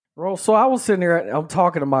Bro, so I was sitting there, I'm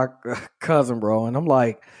talking to my cousin, bro, and I'm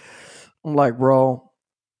like, bro,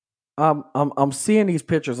 I'm seeing these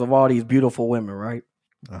pictures of all these beautiful women, right?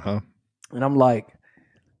 Uh huh. And I'm like,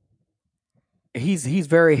 he's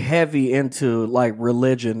very heavy into like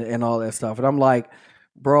religion and all that stuff. And I'm like,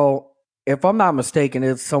 bro, if I'm not mistaken,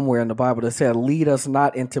 it's somewhere in the Bible that said, "Lead us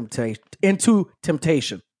not in temptation into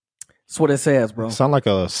temptation." That's what it says, bro. Sound like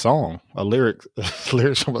a song, a lyric,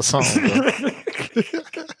 lyrics from a song, bro.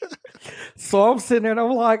 So I'm sitting there and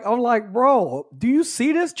I'm like, bro, do you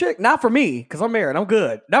see this chick? Not for me, because I'm married. I'm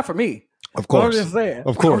good. Not for me. Of But I'm course, just saying. of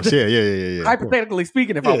I'm course, just, yeah, yeah, yeah, yeah, yeah. Of course, hypothetically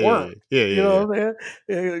speaking, if I yeah, yeah, weren't. yeah, You yeah, yeah. know what I'm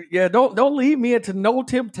saying? Yeah, don't lead me into no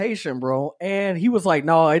temptation, bro. And he was like,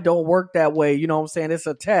 no, it don't work that way. You know what I'm saying? It's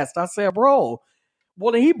a test. I said, bro,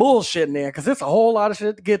 well, then he bullshitting there because it's a whole lot of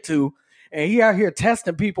shit to get to. And he out here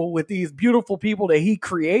testing people with these beautiful people that he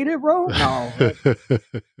created, bro. No,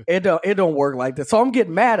 it don't work like that. So I'm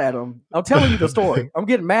getting mad at him. I'm telling you the story. I'm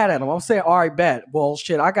getting mad at him. I'm saying, all right, bet. Well,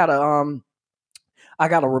 shit, I got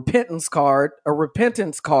a repentance card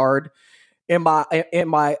in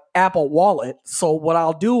my Apple wallet. So what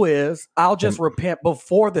I'll do is I'll just from repent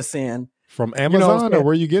before the sin. from You know what Amazon, or I'm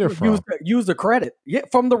where you get it saying? Use from? use the credit. Yeah,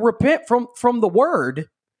 from the repent from the word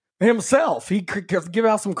himself. He could give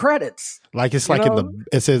out some credits. Like it's You like in the know,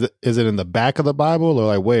 it says, is it in the back of the Bible, or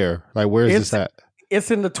like where? Like where is this it's at?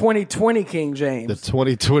 it's in the 2020 King The James.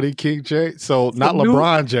 2020 King James. So It's the not new.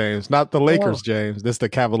 LeBron James, not the Lakers James. This the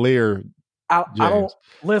Cavalier I don't James.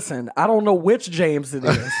 listen. I don't know which James it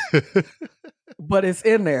is, but it's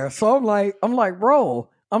in there. So I'm like, bro.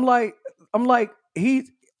 I'm like he.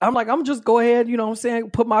 I'm just go ahead. You know what I'm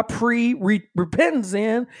saying? Put my pre repentance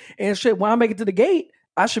in and shit. When I make it to the gate,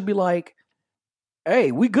 I should be like,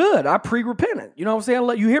 hey, we good. I pre repented. You know what I'm saying?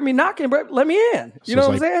 Let you hear me knocking, but let me in. You So know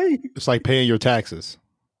what I'm saying? it's like paying your taxes,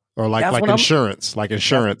 or That's like what I'm. insurance, like That's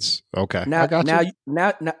insurance. Okay, I now. got you.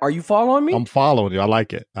 Now, are you following I'm me? following you. I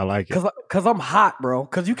like it. I like it. Cause I'm hot, bro.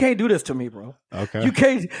 Cause you can't do this to me, bro. Okay.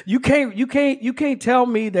 You can't tell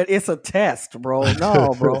me that it's a test, bro.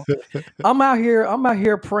 No, bro. I'm out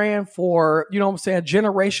here praying for, you know what I'm saying,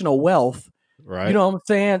 generational wealth. You Right. know what I'm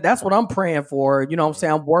saying? That's what I'm praying for. You know what I'm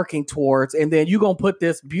saying? I'm working towards. And then you're gonna put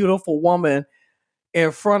this beautiful woman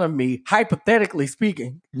in front of me, hypothetically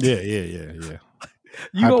speaking. Yeah. Yeah. Yeah. Yeah.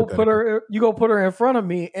 You gonna put Hypothetically. her you gonna put her in front of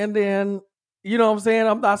me, and then you know what I'm saying?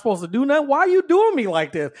 I'm not supposed to do nothing. Why are you doing me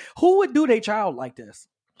like this? Who would do their child like this?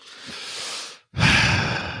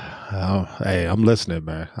 Oh, hey, I'm listening,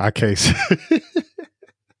 man. I can't.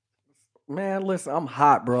 Man, listen, I'm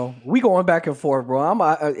hot, bro. We going back and forth, bro.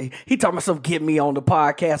 He talking about some get me on the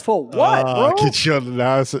podcast for what, bro? Get you on,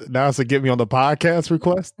 now it's a get me on the podcast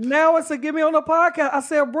request. Now it's a get me on the podcast. I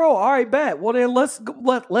said, bro, all right, bet. Well, then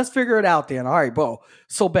let's figure it out then. All right, bro.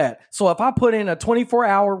 So bet. So if I put in a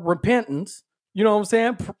 24-hour repentance, you know what I'm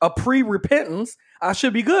saying? A pre-repentance, I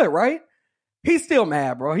should be good, right? He's still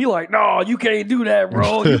mad, bro. He like, no, you can't do that,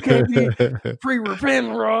 bro. You can't be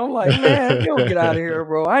pre-repenting, bro. I'm like, man, you don't get out of here,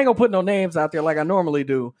 bro. I ain't gonna put no names out there like I normally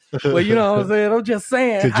do. But you know what I'm saying? I'm just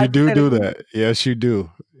saying, Cause you do hypothetically, that. Yes, you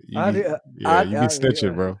do. You I, be, did- yeah, you be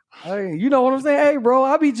snitching, bro. you know what I'm saying? Hey, bro,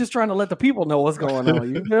 I be just trying to let the people know what's going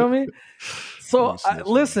on. You feel me? You So be snitching, man.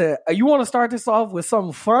 listen, you want to start this off with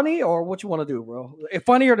something funny, or what you want to do, bro?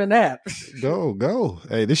 Funnier than that. Go.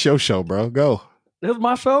 Hey, this your show, bro. Go. This is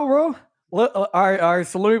my show, bro. All right.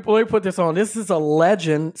 So let me put this on. This is a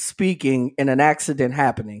legend speaking in an accident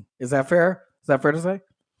happening. Is that fair? Is that fair to say?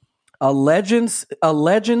 A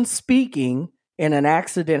legend speaking in an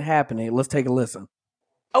accident happening. Let's take a listen.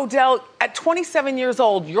 Odell, at 27 years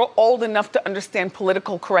old, you're old enough to understand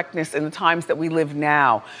political correctness in the times that we live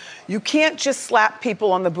now. You can't just slap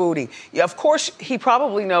people on the booty. Yeah, of course, he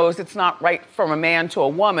probably knows it's not right from a man to a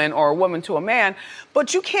woman or a woman to a man,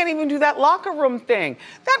 but you can't even do that locker room thing.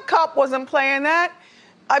 That cop wasn't playing that.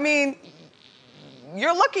 I mean,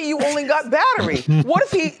 you're lucky you only got battery. What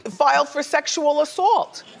if he filed for sexual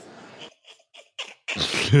assault?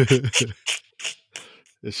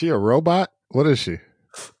 Is she a robot? What is she?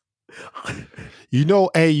 You know,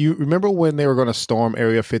 hey, you remember when they were going to storm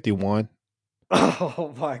Area 51?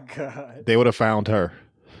 Oh my god. They would have found her.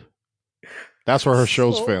 That's where her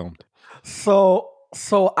show's So filmed.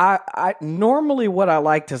 so I normally what I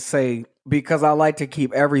like to say, because I like to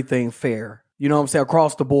keep everything fair. You know what I'm saying,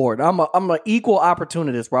 across the board. I'm an equal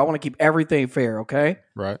opportunist, bro. I want to keep everything fair. Okay.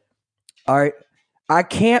 Right. All right. I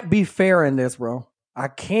can't be fair in this, bro. I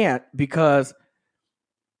can't, because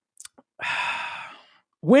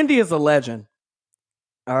Wendy is a legend.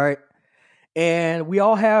 All right. And we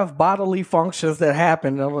all have bodily functions that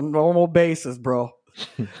happen on a normal basis, bro.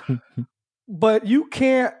 But you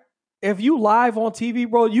can't. if you live on TV,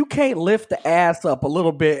 bro, you can't lift the ass up a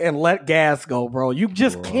little bit and let gas go, bro. You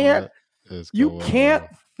just can't. What is You going can't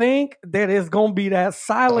think that it's gonna be that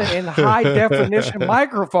silent and high definition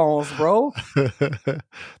microphones, bro.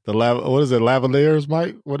 What is it? Lavaliers,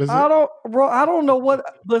 Mike? What is it? I don't know what.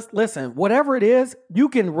 Listen, whatever it is, you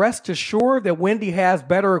can rest assured that Wendy has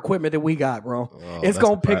better equipment than we got, bro. Oh, It's that's a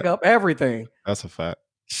gonna pick fact. up everything. That's a fact.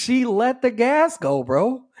 She let the gas go,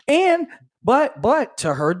 bro. And but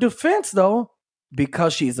to her defense, though,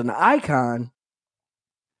 because she's an icon,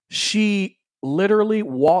 she literally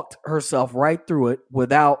walked herself right through it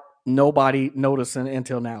without nobody noticing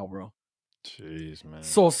until now, bro. Jeez, man.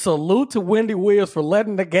 So salute to Wendy Williams for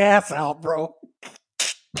letting the gas out, bro.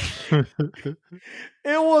 It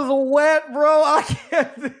was wet, bro. I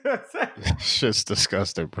can't. Shit's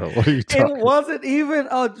disgusting, bro. What are you talking? It wasn't even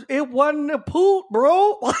it wasn't a poop,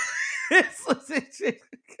 bro.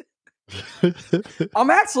 I'm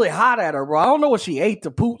actually hot at her, bro. I don't know what she ate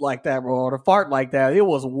to poop like that, bro, or to fart like that. It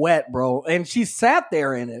was wet, bro. And she sat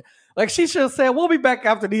there in it. Like she should have said, we'll be back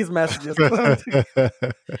after these messages.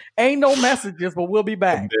 Ain't no messages, but we'll be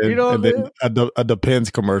back. Then, you know what I'm saying? a Depends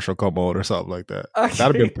commercial come on or something like that. That'd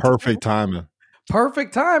have been perfect timing.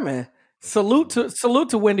 Perfect timing. Salute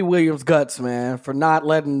to Wendy Williams' guts, man, for not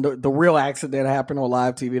letting the real accident happen on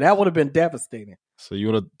live TV. That would have been devastating. So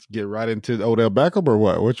you want to get right into Odell Beckham or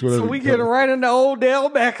what? Which one? So we get right into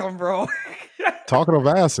Odell Beckham, bro. Talking of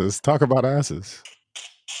asses. Talk about asses.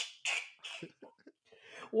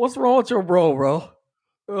 What's wrong with your bro?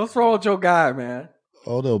 What's wrong with your guy, man?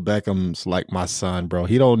 Odell Beckham's like my son, bro.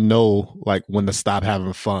 He don't know like when to stop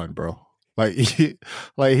having fun, bro. Like he'll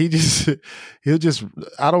just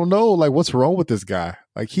I don't know like what's wrong with this guy.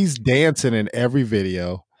 Like he's dancing in every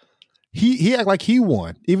video. He act like he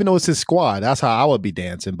won, even though it's his squad. That's how I would be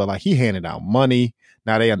dancing. But like he handed out money.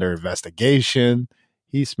 Now they under investigation.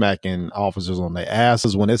 He's smacking officers on their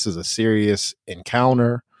asses when this is a serious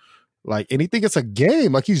encounter. Like, and he think it's a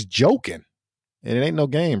game. Like he's joking, and it ain't no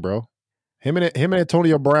game, bro. Him and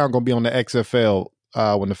Antonio Brown gonna be on the XFL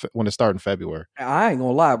when it start in February. I ain't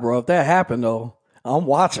gonna lie, bro. If that happened though, I'm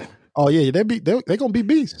watching. Oh yeah, they gonna be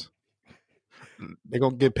beasts. They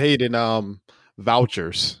gonna get paid in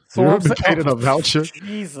vouchers. So You I'm ever been paid in a voucher?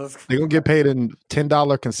 Jesus, They're gonna get paid in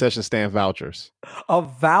 $10 concession stand vouchers. a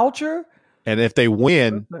voucher. And if they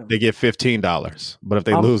win, they get $15. But if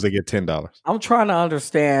they lose, they get $10. I'm trying to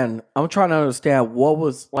understand what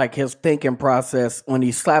was like his thinking process when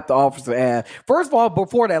he slapped the officer's ass. First of all,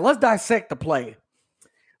 before that, let's dissect the play.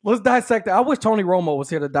 Let's dissect it. I wish Tony Romo was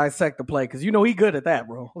here to dissect the play because you know he good at that,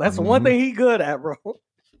 bro. That's the one thing he good at, bro.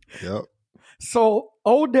 Yep. So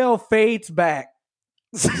Odell fades back.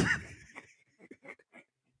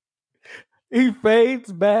 He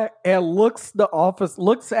fades back and looks at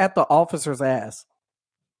the officer's ass.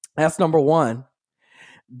 That's number one.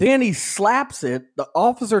 Then he slaps it. The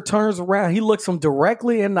officer turns around. He looks him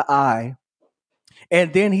directly in the eye.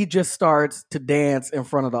 And then he just starts to dance in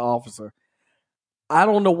front of the officer. I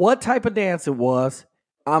don't know what type of dance it was.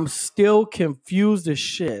 I'm still confused as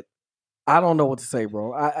shit. I don't know what to say,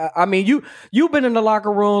 bro. I mean, you've been in the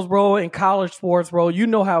locker rooms, bro, in college sports, bro. You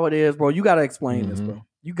know how it is, bro. You got to explain this, bro.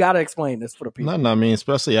 You got to explain this for the people. No, I mean,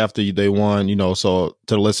 especially after they won, so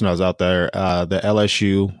to the listeners out there, the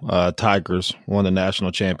LSU Tigers won the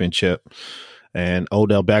national championship, and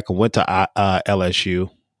Odell Beckham went to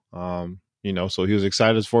LSU, so he was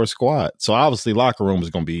excited for his squad. So obviously locker room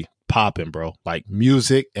was going to be popping, bro. Like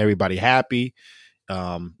music, everybody happy.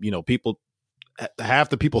 People, half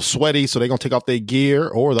the people sweaty, so they're going to take off their gear,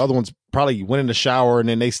 or the other ones probably went in the shower and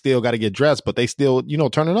then they still got to get dressed, but they still,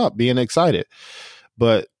 turning up, being excited.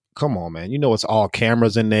 But come on, man. It's all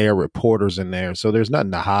cameras in there, reporters in there. So there's nothing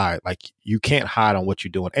to hide. Like, you can't hide on what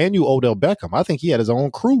you're doing. And you Odell Beckham. I think he had his own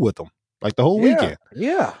crew with him, like the whole weekend.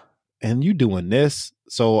 Yeah. And you doing this.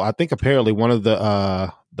 So I think apparently one of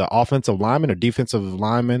the offensive linemen or defensive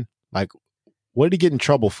linemen, like, what did he get in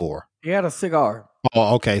trouble for? He had a cigar.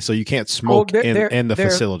 Oh, okay. So you can't smoke in the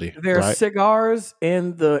facility. There's right? cigars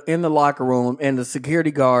in the locker room, and the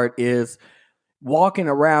security guard is walking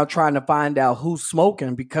around trying to find out who's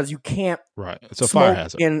smoking because you can't. Right. It's a fire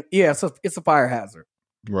hazard. It's a fire hazard.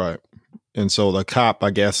 Right. And so the cop, I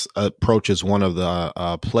guess, approaches one of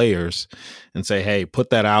the players and say, hey, put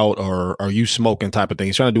that out, or are you smoking, type of thing.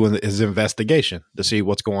 He's trying to do his investigation to see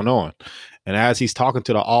what's going on. And as he's talking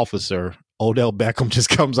to the officer, Odell Beckham just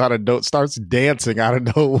comes out of starts dancing out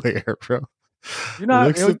of nowhere, bro.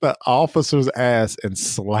 Looks at the officer's ass and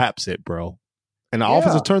slaps it, bro. And the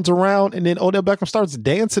officer turns around, and then Odell Beckham starts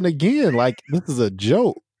dancing again. Like, this is a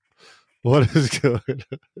joke. What is good?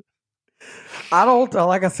 I don't,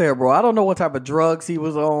 like I said, bro, I don't know what type of drugs he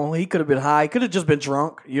was on. He could have been high. He could have just been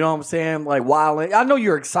drunk. You know what I'm saying? Like, wilding. I know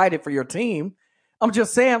you're excited for your team. I'm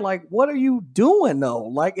just saying, like, what are you doing though?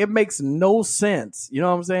 Like, it makes no sense. You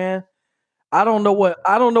know what I'm saying? I don't know what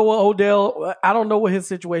Odell, I don't know what his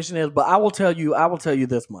situation is, but I will tell you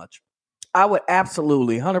this much. I would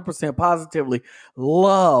absolutely 100% positively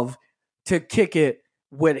love to kick it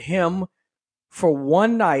with him for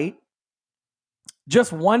one night,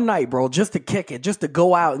 bro, just to kick it, just to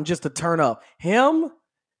go out and just to turn up. Him,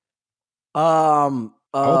 um,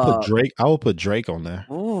 I would put uh, Drake. I would put Drake on there.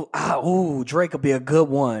 Drake would be a good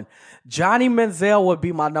one. Johnny Manziel would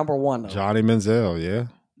be my number one though. Johnny Manziel, yeah.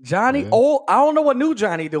 Johnny, Yeah. old, I don't know what new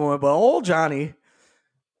Johnny doing, but old Johnny,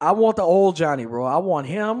 I want the old Johnny, bro. I want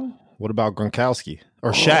him. What about Gronkowski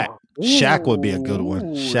or Shaq? Oh, Shaq would be a good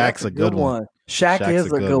one. that's Shaq's a a good good one. one. Shaq Shaq's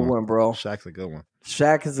is a a good good one. one, bro. Shaq's a good one.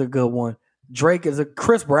 Shaq is a good one.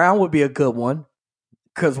 Chris Brown would be a good one.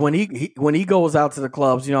 Cause when he goes out to the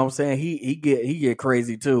clubs, you know what I'm saying, he get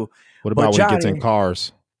crazy too. What But about when he gets in Johnny,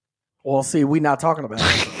 cars? well, see, we not talking about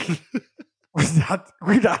that.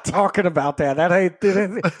 We not talking about that.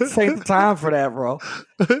 This ain't the time for that, bro.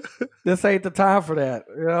 This ain't the time for that.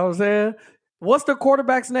 You know what I'm saying? What's the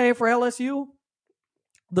quarterback's name for LSU?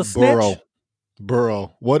 The snitch.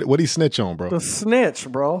 Burrow. What he snitch on, bro? The snitch,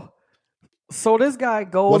 bro. So this guy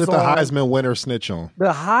What goes did the on. Heisman winner snitch on?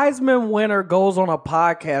 The Heisman winner goes on a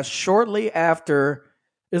podcast shortly after.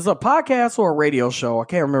 Is a podcast or a radio show? I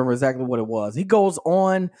can't remember exactly what it was. He goes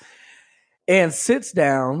on and sits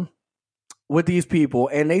down with these people,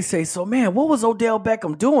 and they say, "So, man, what was Odell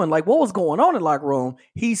Beckham doing? Like, what was going on in the locker room?"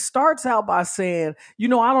 He starts out by saying, I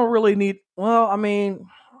don't really need. Well,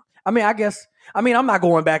 I guess. I'm not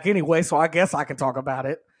going back anyway, so I guess I can talk about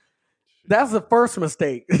it. That's the first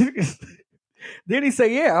mistake. Then he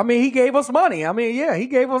say, "Yeah, he gave us money. Yeah, he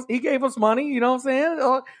gave us money. You know what I'm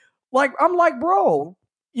saying? I'm like, bro,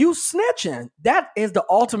 you snitching. That is the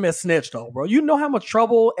ultimate snitch, though, bro. You know how much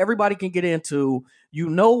trouble everybody can get into. You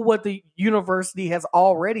know what the university has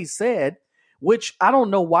already said, which I don't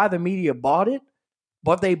know why the media bought it,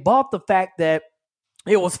 but they bought the fact that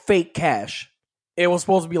it was fake cash. It was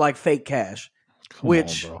supposed to be like fake cash, Come on,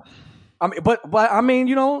 which bro.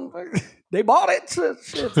 they bought it.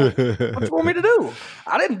 Shit, so what you want me to do?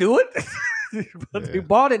 I didn't do it. But they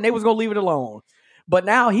bought it and they was gonna leave it alone. But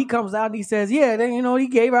now he comes out and he says, "Yeah, he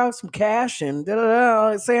gave out some cash and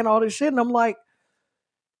saying all this shit." And I'm like,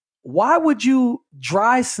 why would you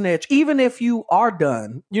dry snitch, even if you are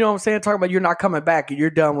done? You know what I'm saying? Talking about you're not coming back and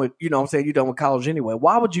you're done with, what I'm saying, you're done with college anyway.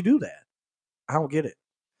 Why would you do that? I don't get it.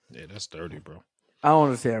 Yeah, that's dirty, bro. I don't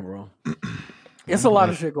understand, bro. It's a lot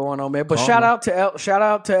of shit going on, man. But Calm shout down.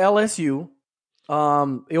 out to LSU.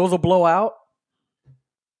 It was a blowout.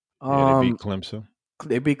 Yeah, they beat Clemson.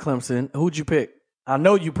 They beat Clemson. Who'd you pick? I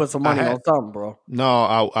know you put some money on something, bro.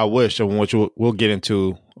 No, I wish, which we'll get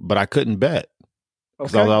into, but I couldn't bet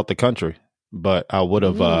because I was out the country. But I would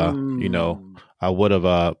have, I would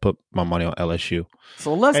have put my money on LSU.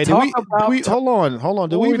 So let's talk about. Hold on.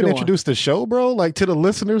 Did we even introduce the show, bro? Like to the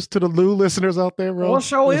listeners, to the new listeners out there, bro? What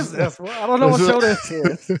show is this, bro? I don't know what show this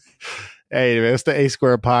is. Hey, man, it's the A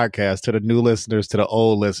Square podcast. To the new listeners, to the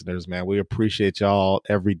old listeners, man, we appreciate y'all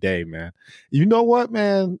every day, man. You know what,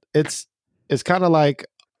 man? It's kind of like,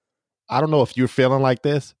 I don't know if you're feeling like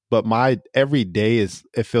this, but my every day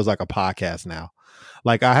it feels like a podcast now.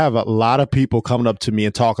 Like I have a lot of people coming up to me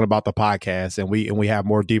and talking about the podcast, and we have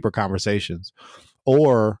more deeper conversations.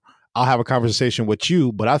 Or I'll have a conversation with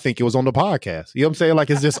you, but I think it was on the podcast. You know what I'm saying?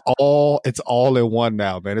 Like it's all in one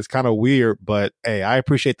now, man. It's kind of weird, but hey, I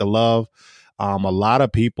appreciate the love. A lot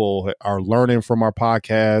of people are learning from our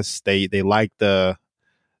podcast. They like the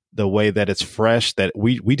way that it's fresh, that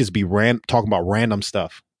we just be talking about random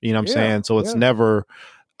stuff. You know what I'm saying? So it's never,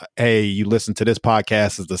 hey, you listen to this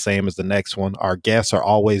podcast is the same as the next one. Our guests are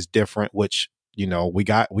always different, which, we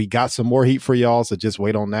got some more heat for y'all. So just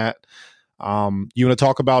wait on that. You want to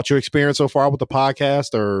talk about your experience so far with the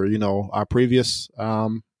podcast, or, our previous,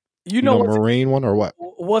 Marine one, or what?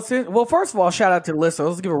 What's it? Well, first of all, shout out to the listeners.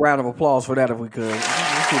 Let's give a round of applause for that if we could.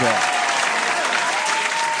 Let's do that.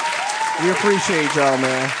 We appreciate y'all,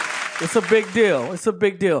 man. It's a big deal. It's a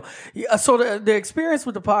big deal. Yeah, so the experience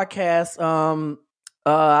with the podcast,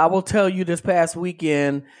 I will tell you, this past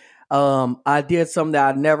weekend, I did something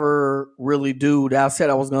that I never really do, that I said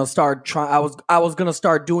I was going to start trying. I was going to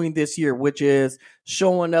start doing this year, which is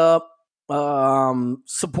showing up,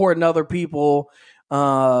 supporting other people,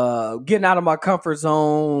 getting out of my comfort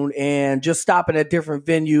zone, and just stopping at different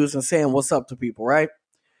venues and saying what's up to people. Right.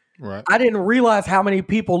 I didn't realize how many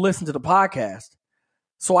people listen to the podcast.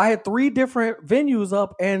 So I had 3 different venues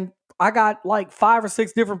up, and I got like 5 or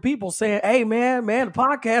 6 different people saying, "Hey, man, the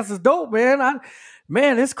podcast is dope, man.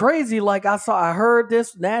 Man, it's crazy. Like I heard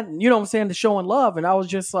this, and that, and, you know what I'm saying, the showing love." And I was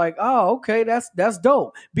just like, "Oh, okay, that's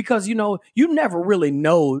dope." Because you never really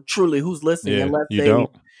know truly who's listening Yeah, unless you they don't.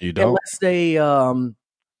 You don't.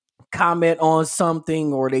 comment on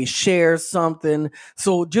something or they share something.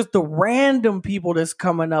 So just the random people that's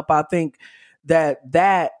coming up, I think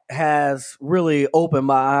that has really opened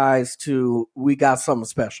my eyes to we got something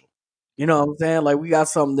special. You know what I'm saying? Like we got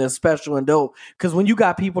something that's special and dope. Because when you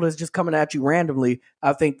got people that's just coming at you randomly,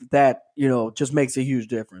 I think that just makes a huge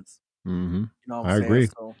difference. Mm-hmm. You know what I'm I saying? agree.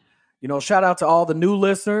 So, shout out to all the new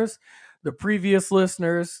listeners, the previous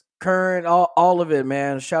listeners, current, all of it,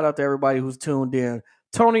 man. Shout out to everybody who's tuned in.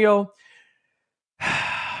 Tonio,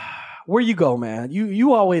 where you go, man?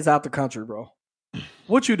 You always out the country, bro.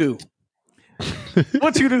 What you do?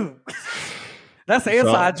 What you do? That's an So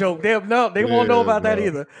inside joke. They won't know yeah, about that bro.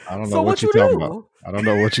 either. I don't know So what what you're you talking about. do? I don't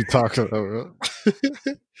know what you're talking about.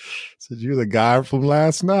 Said you're the guy from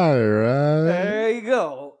last night, right? There you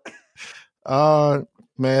go. Uh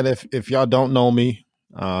man, if y'all don't know me,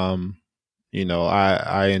 I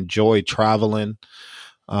enjoy traveling.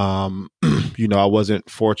 I wasn't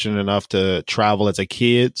fortunate enough to travel as a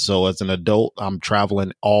kid, so as an adult, I'm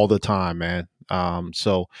traveling all the time, man.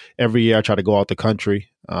 So every year I try to go out the country.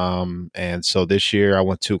 And so this year I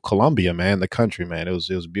went to Colombia, man, the country, man. It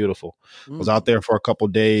was beautiful. Was out there for a couple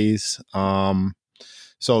days.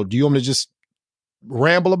 So do you want me to just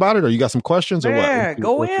ramble about it, or you got some questions, or what? Man,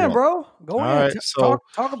 go What you in, want? bro. Go All in. right.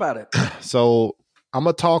 Talk about it. So I'm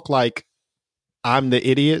gonna talk like I'm the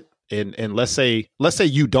idiot, and let's say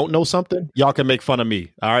you don't know something, y'all can make fun of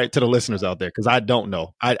me. All right, to the listeners out there, because I don't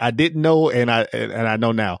know. I didn't know, and I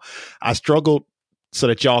know now. I struggled so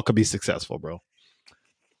that y'all could be successful, bro.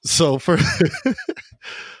 So for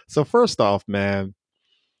so first off, man,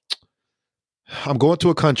 I'm going to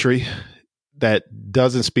a country that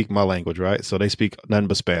doesn't speak my language, right? So they speak nothing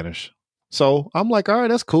but Spanish. So I'm like, all right,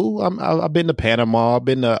 that's cool. I've been to Panama, I've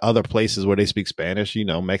been to other places where they speak Spanish,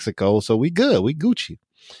 Mexico. So we good, we Gucci.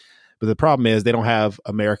 But the problem is they don't have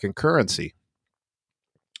American currency.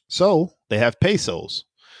 So they have pesos.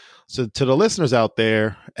 So to the listeners out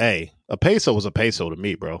there, hey, a peso was a peso to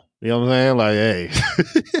me, bro. You know what I'm saying? Like, hey.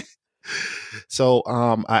 So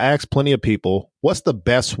I asked plenty of people, what's the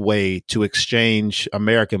best way to exchange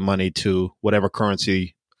American money to whatever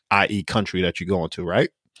currency, i.e., country that you're going to, right?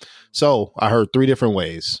 So I heard 3 different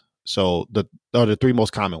ways. So the 3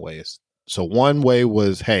 most common ways. So one way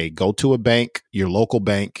was, hey, go to a bank, your local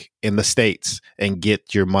bank in the States, and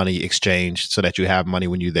get your money exchanged so that you have money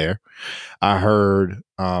when you're there. I heard,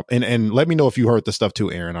 and let me know if you heard the stuff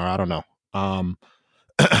too, Aaron, or I don't know.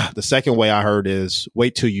 The second way I heard is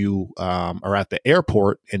wait till you are at the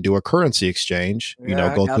airport and do a currency exchange.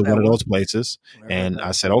 Yeah, I Go got to that one of one. those places. I heard And I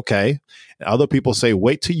that. said, okay. And other people say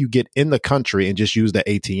wait till you get in the country and just use the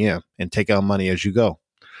ATM and take out money as you go.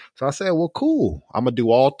 So I said, well, cool. I'm gonna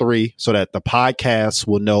do all 3 so that the podcast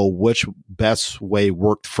will know which best way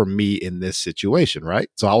worked for me in this situation, right?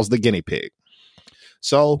 So I was the guinea pig.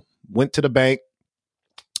 So went to the bank,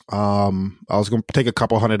 I was going to take a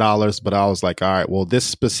couple $100, but I was like, all right, well, this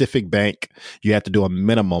specific bank, you have to do a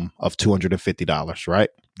minimum of $250, right?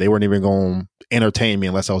 They weren't even going to entertain me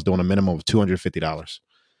unless I was doing a minimum of $250.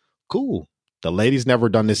 Cool. The lady's never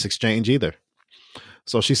done this exchange either.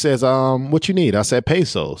 So she says, what you need? I said,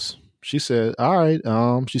 pesos. She said, all right.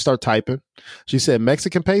 She started typing. She said,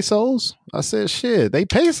 Mexican pesos? I said, shit, they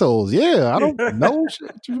pesos. Yeah, I don't know.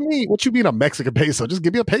 What you mean? What you mean a Mexican peso? Just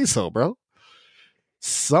give me a peso, bro.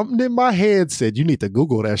 Something in my head said you need to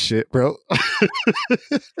Google that shit, bro. Oh,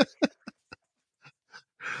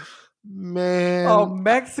 Man,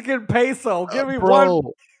 Mexican peso. Give me one.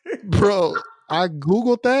 bro, I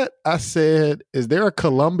Googled that. I said, is there a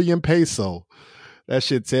Colombian peso? That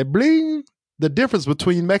shit said, bling, the difference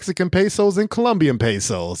between Mexican pesos and Colombian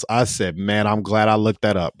pesos. I said, man, I'm glad I looked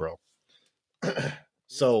that up, bro.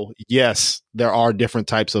 So yes, there are different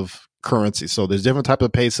types of currency. So there's different types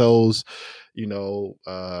of pesos, yen,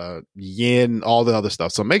 all the other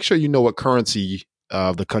stuff. So make sure you know what currency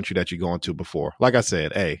of the country that you're going to before. Like I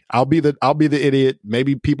said, hey, I'll be the idiot.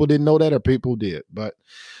 Maybe people didn't know that or people did. But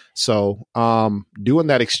so doing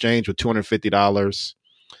that exchange with $250.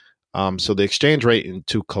 So the exchange rate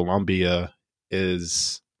into Colombia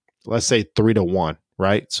is, let's say, 3 to 1,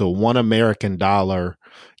 right? So $1 American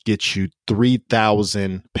gets you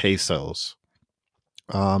 3,000 pesos.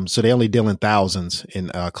 So they only deal in thousands in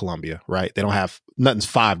Colombia, right? They don't have nothing's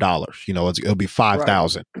 $5. It'll be Right,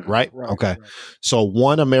 5,000, right? right, Okay. right. So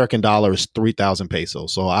 $1 American is 3,000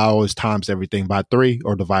 pesos. So I always times everything by 3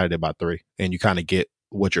 or divided it by 3, and you kind of get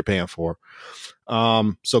what you're paying for.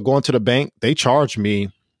 So going to the bank, they charged me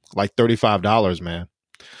like $35, man.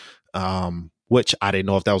 Which I didn't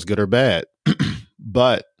know if that was good or bad,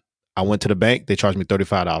 but I went to the bank. They charged me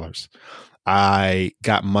 $35. I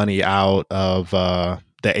got money out of the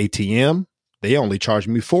ATM. They only charged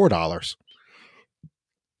me $4.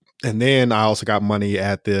 And then I also got money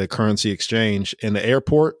at the currency exchange in the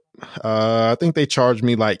airport. I think they charged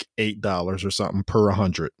me like $8 or something per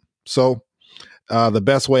 100. So the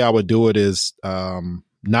best way I would do it is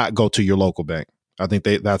not go to your local bank. I think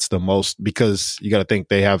that's the most, because you got to think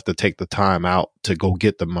they have to take the time out to go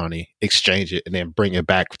get the money, exchange it, and then bring it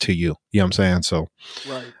back to you. You know what I'm saying? So,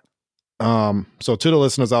 Right. So to the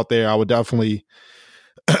listeners out there, I would definitely,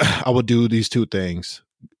 I would do these two things: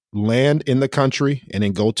 land in the country and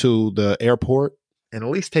then go to the airport and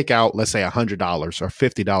at least take out, let's say, $100 or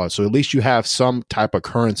 $50. So at least you have some type of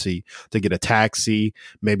currency to get a taxi,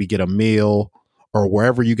 maybe get a meal, or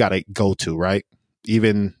wherever you got to go to, right?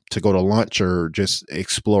 Even to go to lunch or just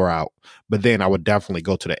explore out. But then I would definitely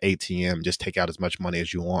go to the ATM, just take out as much money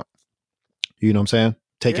as you want. You know what I'm saying?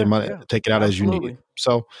 Take it out as you need it.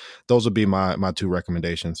 So those would be my two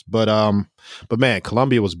recommendations. But man,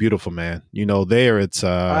 Colombia was beautiful, man. You know, there it's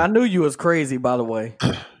I knew you was crazy, by the way.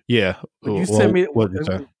 Yeah. When you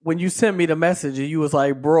sent me the message, and you was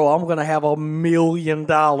like, "Bro, I'm gonna have $1 million,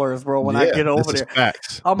 bro, when I get over there.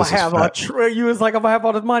 Facts. I'm gonna have You was like, I'm gonna have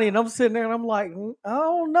all this money," and I'm sitting there and I'm like, I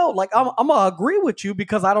don't know. Like, I'm gonna agree with you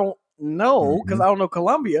because I don't know, because I don't know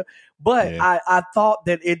Colombia, but I thought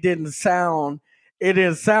that it didn't sound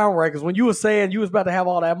right, because when you were saying you was about to have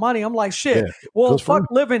all that money, I'm like, shit. Well, fuck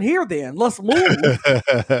living here then. Let's move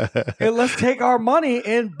and let's take our money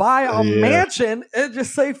and buy a mansion and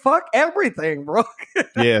just say fuck everything, bro.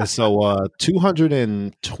 Yeah. So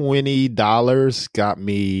 $220 got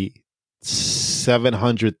me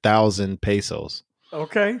 700,000 pesos.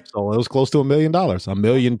 Okay. So it was close to $1 million, 1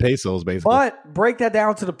 million pesos, basically. But break that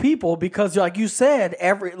down to the people, because like you said,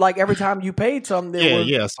 every time you paid something, there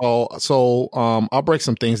was. So I'll break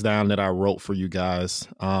some things down that I wrote for you guys.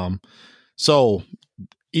 So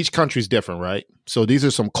each country's different, right? So these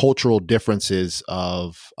are some cultural differences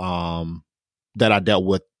of that I dealt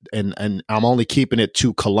with, and I'm only keeping it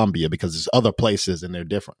to Colombia because there's other places and they're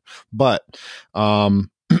different. But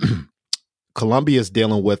Colombia is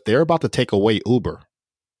dealing with, they're about to take away Uber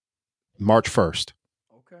March 1st.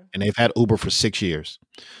 Okay. And they've had Uber for 6 years.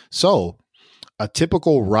 So a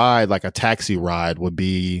typical ride, like a taxi ride, would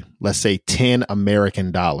be, let's say, 10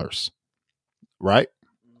 American dollars, right?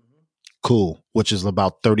 Mm-hmm. Cool. Which is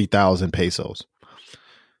about 30,000 pesos.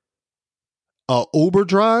 A Uber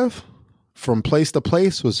drive from place to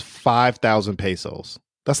place was 5,000 pesos.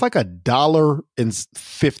 That's like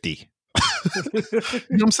 $1.50. You know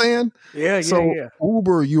what I'm saying? Yeah.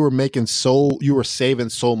 Uber, you were saving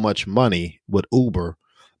so much money with Uber,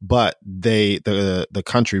 but the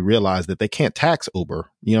country realized that they can't tax Uber.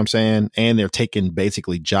 You know what I'm saying? And they're taking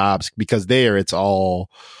basically jobs, because there it's all,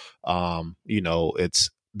 it's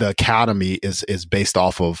the economy is based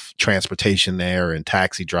off of transportation there and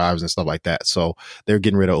taxi drives and stuff like that. So they're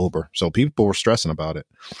getting rid of Uber. So people were stressing about it.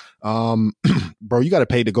 Bro, you got to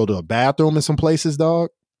pay to go to a bathroom in some places, dog.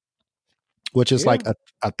 Which is like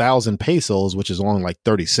 1,000 pesos, which is only like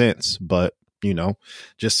 30 cents. But,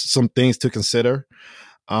 just some things to consider.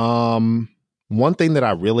 One thing that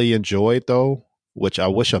I really enjoyed, though, which I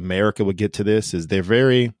wish America would get to this, is they're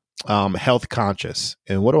very health conscious.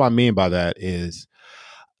 And what do I mean by that is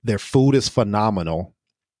their food is phenomenal.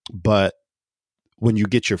 But when you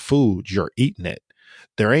get your food, you're eating it.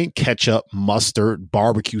 There ain't ketchup, mustard,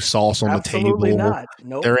 barbecue sauce on the table. Not.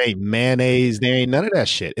 Nope. There ain't mayonnaise. There ain't none of that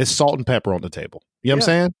shit. It's salt and pepper on the table. You know what I'm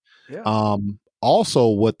saying? Yeah. Also,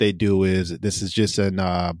 what they do is, this is just in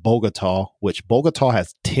Bogota, which Bogota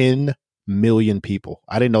has 10 million people.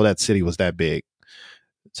 I didn't know that city was that big.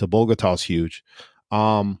 So Bogota's huge.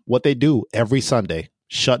 What they do every Sunday,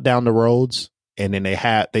 shut down the roads, and then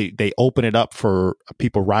they open it up for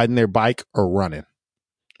people riding their bike or running.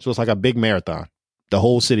 So it's like a big marathon. The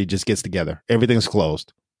whole city just gets together. Everything's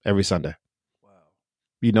closed every Sunday. Wow.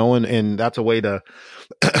 And that's a way to,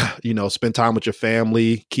 spend time with your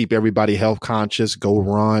family, keep everybody health conscious, go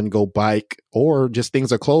run, go bike, or just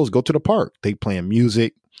things are closed, go to the park. They playing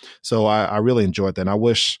music. So I really enjoyed that. And I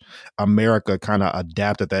wish America kind of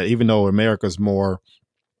adapted that, even though America's more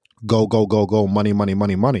go, money, money,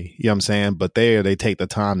 money, money. You know what I'm saying? But they take the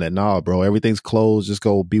time that, nah, bro, everything's closed. Just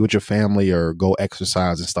go be with your family or go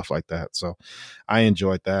exercise and stuff like that. So I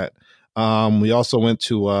enjoyed that. We also went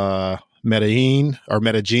to Medellin,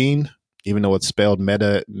 even though it's spelled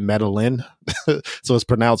Medellin. So it's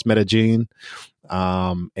pronounced Medellin.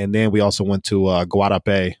 And then we also went to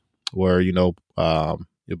Guadalupe, where your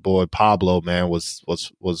boy Pablo, man,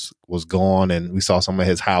 was gone, and we saw some of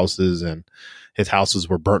his houses, and his houses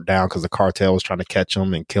were burnt down because the cartel was trying to catch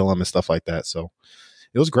him and kill him and stuff like that. So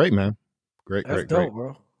it was great, man. Great, That's great, great. dope,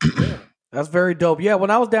 bro. Yeah, that's very dope. Yeah,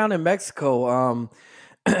 when I was down in Mexico,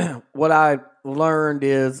 what I learned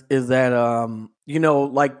is that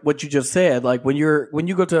like what you just said, like when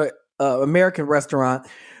you go to a American restaurant,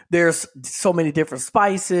 there's so many different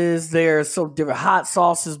spices, there's so different hot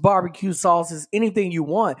sauces, barbecue sauces, anything you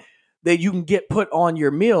want that you can get put on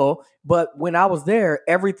your meal. But when I was there,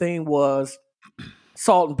 everything was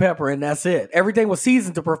salt and pepper, and that's it. Everything was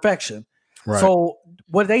seasoned to perfection. Right. So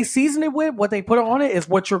what they season it with, what they put on it, is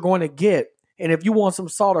what you're going to get. And if you want some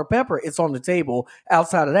salt or pepper, it's on the table.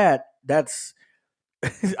 Outside of that, that's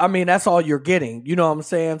I mean, that's all you're getting. You know what I'm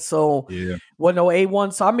saying? So Yeah. what no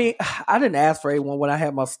A1. So I mean, I didn't ask for A1 when I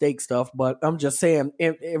had my steak stuff, but I'm just saying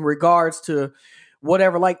in regards to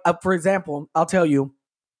whatever, like for example, I'll tell you,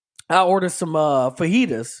 I ordered some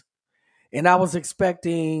fajitas and I was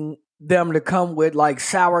expecting them to come with like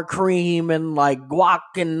sour cream and like guac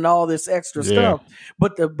and all this extra Yeah. stuff.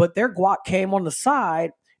 But their guac came on the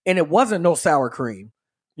side and it wasn't no sour cream.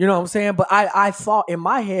 You know what I'm saying? But I thought in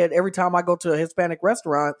my head every time I go to a Hispanic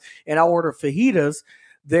restaurant and I order fajitas,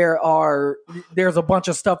 there's a bunch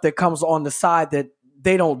of stuff that comes on the side that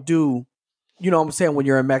they don't do, you know what I'm saying, when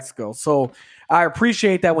you're in Mexico. So I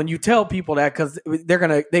appreciate that when you tell people that, because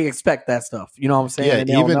they expect that stuff. You know what I'm saying? Yeah, And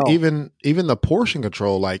they don't even know. even even the portion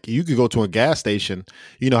control, like you could go to a gas station,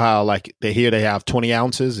 you know how like they have 20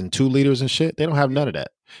 ounces and 2 liters and shit. They don't have none of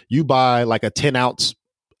that. You buy like a 10-ounce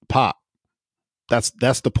pop.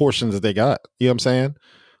 That's the portions that they got. You know what I'm saying?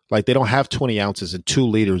 Like they don't have 20 ounces and 2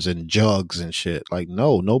 liters and jugs and shit. Like,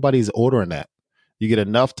 no, nobody's ordering that. You get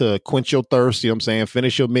enough to quench your thirst, you know what I'm saying?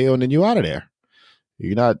 Finish your meal and then you out of there.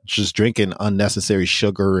 You're not just drinking unnecessary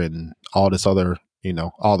sugar and all this other,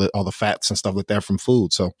 all the fats and stuff like that from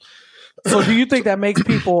food. So So do you think that makes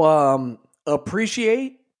people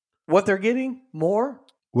appreciate what they're getting more?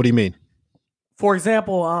 what do you mean? For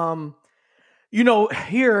example,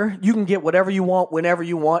 here you can get whatever you want, whenever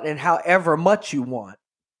you want, and however much you want,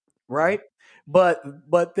 right? But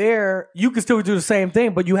there you can still do the same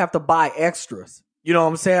thing, but you have to buy extras. You know what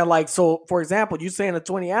I'm saying? Like, so for example, you saying a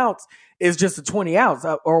 20 ounce is just a 20 ounce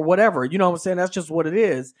or whatever. You know what I'm saying? That's just what it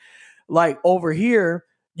is. Like over here,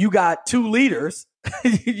 you got 2 liters,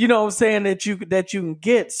 you know what I'm saying, that you can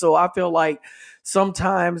get. So I feel like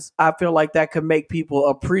sometimes I feel like that could make people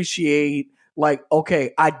appreciate, like,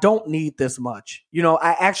 okay, I don't need this much.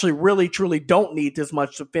 I actually really truly don't need this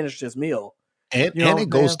much to finish this meal. And You know and what it I'm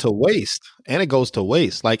goes saying? to waste. And it goes to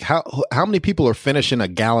waste. Like how many people are finishing a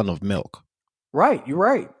gallon of milk? Right, you're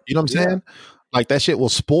right. You know what I'm Yeah, saying? Like that shit will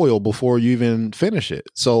spoil before you even finish it.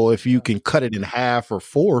 So if you yeah, can cut it in half or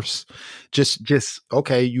force, just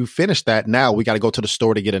okay, you finish that. Now we got to go to the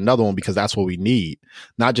store to get another one because that's what we need.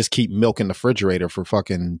 Not just keep milk in the refrigerator for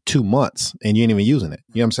fucking 2 months and you ain't even using it.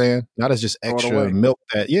 You know what I'm saying? Not as just throw it extra away. milk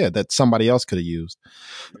that somebody else could have used.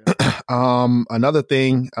 Yeah. Another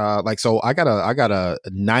thing, like so I got a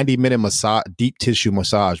 90-minute massage, deep tissue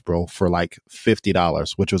massage, bro, for like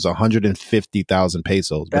 $50, which was 150,000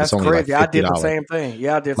 pesos, but it's That's only like crazy. I did the $50. same thing.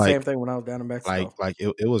 Yeah, I did the same Like thing when I was down in Mexico.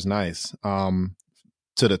 it was nice.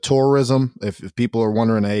 To the tourism, if people are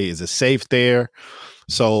wondering, hey, is it safe there?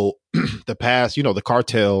 So the past, the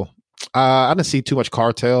cartel, I didn't see too much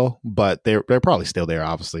cartel, but they're probably still there,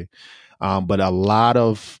 obviously. But a lot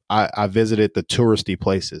of I visited the touristy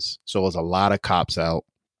places, so it was a lot of cops out.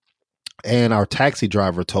 And our taxi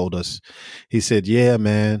driver told us, he said, "Yeah,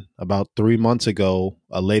 man, about 3 months ago,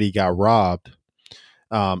 a lady got robbed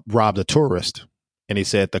a tourist, and he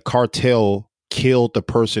said the cartel killed the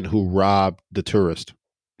person who robbed the tourist,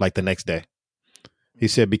 like the next day." He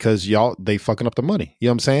said, because y'all, they fucking up the money. You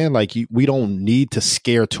know what I'm saying? Like, we don't need to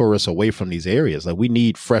scare tourists away from these areas. Like, we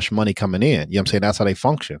need fresh money coming in. You know what I'm saying? That's how they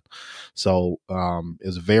function. So it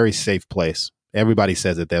was a very safe place. Everybody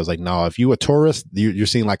says it. There was like, no, if you a tourist, you're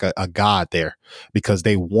seeing like a god there because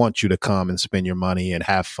they want you to come and spend your money and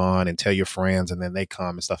have fun and tell your friends, and then they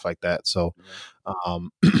come and stuff like that. So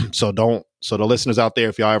um, so the listeners out there,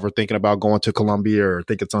 if y'all ever thinking about going to Colombia or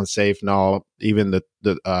think it's unsafe, no, even the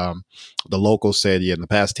locals said, yeah, in the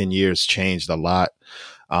past 10 years changed a lot.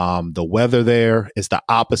 The weather there is the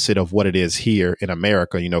opposite of what it is here in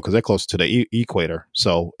America, because they're close to the equator.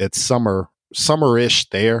 So it's summerish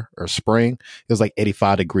there, or spring. It was like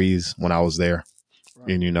 85 degrees when I was there.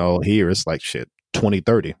 Right, And here it's like shit, 20,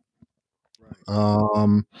 30. right.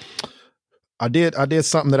 Um, I did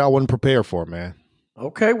something that I wasn't prepared for, man.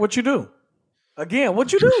 Okay, what you do? Again,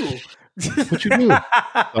 what you do? That's what you do.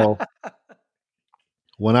 So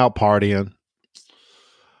went out partying.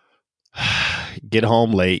 Get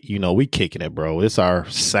home late. You know, we kicking it, bro. It's our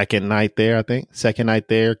second night there, I think. Second night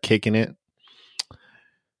there, kicking it.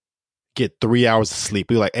 Get 3 hours of sleep.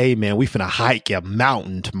 We like, hey man, we finna hike a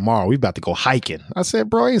mountain tomorrow. We about to go hiking. I said,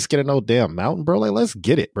 bro, I ain't scared of no damn mountain, bro. Like, let's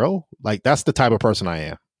get it, bro. Like, that's the type of person I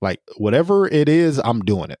am. Like, whatever it is, I'm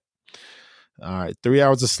doing it. All right, 3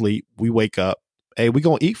 hours of sleep. We wake up. Hey, we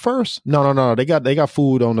gonna eat first? No. They got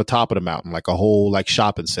food on the top of the mountain, like a whole like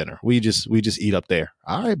shopping center. We just eat up there.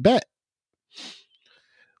 All right, bet.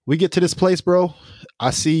 We get to this place, bro. I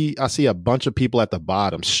see a bunch of people at the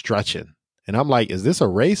bottom stretching. And I'm like, is this a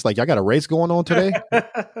race? Like, y'all got a race going on today?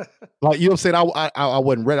 Like, you know what I'm saying? I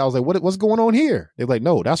wasn't ready. I was like, what's going on here? They're like,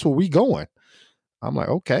 no, that's where we going. I'm like,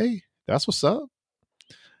 okay, that's what's up.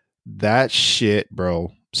 That shit,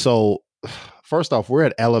 bro. So first off, we're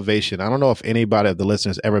at elevation. I don't know if anybody of the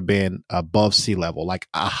listeners ever been above sea level, like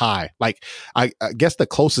a high. Like I guess the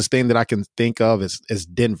closest thing that I can think of is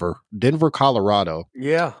Denver, Colorado.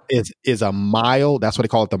 Yeah. Is a mile. That's what they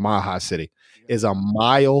call it, the Mile High City. Is a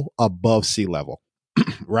mile above sea level,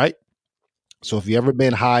 right? So if you ever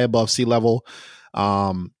been high above sea level,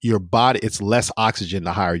 your body, it's less oxygen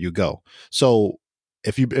the higher you go. So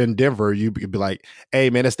if you're in Denver, you'd be like, hey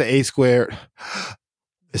man, it's the A Squared.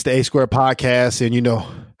 It's the A Squared podcast. And you know,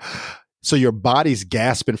 so your body's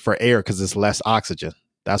gasping for air because it's less oxygen.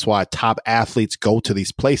 That's why top athletes go to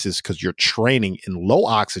these places, because you're training in low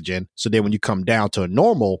oxygen. So then when you come down to a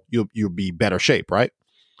normal, you'll be better shape, right?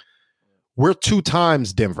 We're 2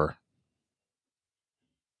 times Denver.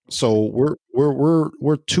 So we're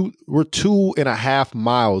 2.5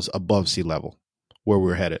 miles above sea level where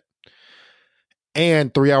we're headed.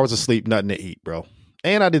 And 3 hours of sleep, nothing to eat, bro.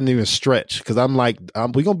 And I didn't even stretch because I'm like,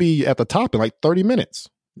 we're gonna be at the top in like 30 minutes.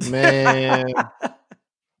 Man,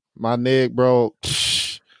 my nigga, bro.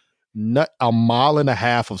 A mile and a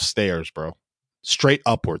half of stairs, bro. Straight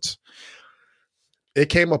upwards. It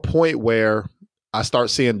came a point where I start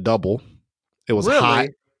seeing double. It was hot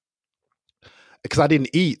because I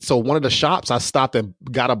didn't eat. So one of the shops, I stopped and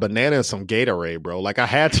got a banana and some Gatorade, bro. Like, I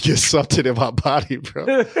had to get something in my body,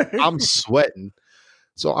 bro. I'm sweating.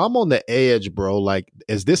 So I'm on the edge, bro. Like,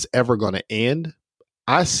 is this ever going to end?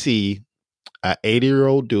 I see an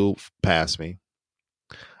 80-year-old dude pass me.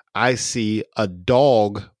 I see a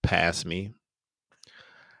dog pass me.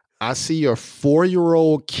 I see a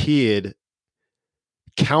 4-year-old kid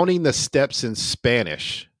counting the steps in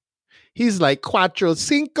Spanish. He's like, cuatro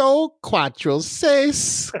cinco, cuatro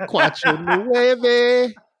seis, cuatro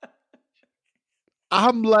nueve.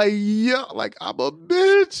 I'm like, yeah, like, I'm a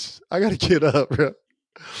bitch. I got to get up, bro.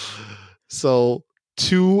 So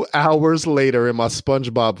 2 hours later, in my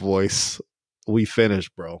SpongeBob voice, we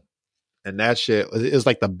finished, bro. And that shit is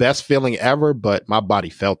like the best feeling ever, but my body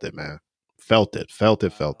felt it, man. Felt it.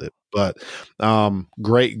 But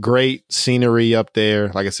great scenery up there.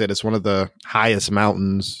 Like I said, it's one of the highest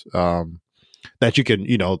mountains that you can,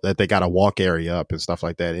 that they got a walk area up and stuff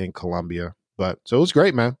like that in Colombia. But so it was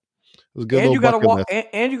great, man. It was a good And little you gotta bucket walk, list.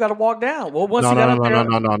 and you gotta walk down. Well, once No, you no, got no, up no, there,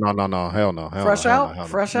 no, no, no, no, no. Hell no. fresh out.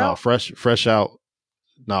 Fresh out.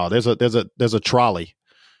 No, there's a trolley.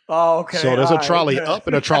 Oh, okay. So there's all a trolley right. up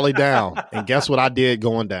and a trolley down. And guess what I did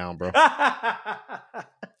going down, bro?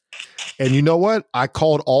 And you know what? I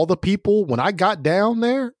called all the people when I got down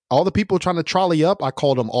there, all the people trying to trolley up, I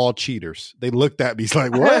called them all cheaters. They looked at me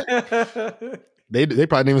like, what? They probably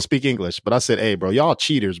didn't even speak English. But I said, hey, bro, y'all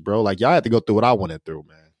cheaters, bro. Like, y'all had to go through what I went through,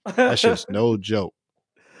 man. That shit's no joke.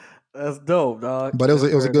 That's dope, dog. But it was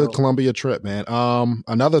a good dope. Colombia trip, man.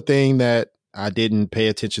 Another thing that I didn't pay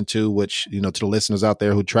attention to, which, to the listeners out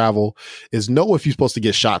there who travel, is know if you're supposed to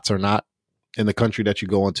get shots or not in the country that you're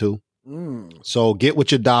going to. So get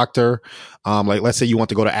with your doctor. Like, let's say you want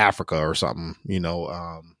to go to Africa or something,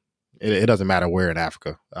 it doesn't matter where in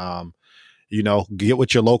Africa. Get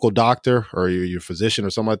with your local doctor or your physician or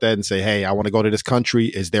something like that and say, hey, I want to go to this country.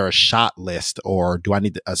 Is there a shot list, or do I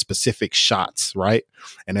need a specific shots? Right.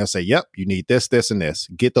 And they'll say, yep, you need this, this, and this.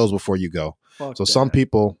 Get those before you go. Fuck so that. Some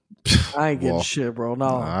people, I ain't getting shit, bro. No.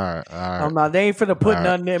 All right. I'm not. They ain't finna put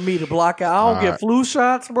nothing in me to block out. I don't get flu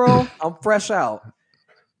shots, bro. I'm fresh out.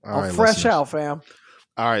 I'm fresh out, fam.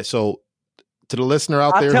 All right. So to the listener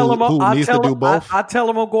out there who needs to do both, I tell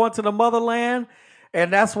them I'm going to the motherland,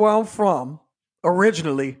 and that's where I'm from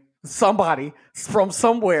originally. Somebody from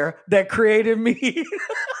somewhere that created me.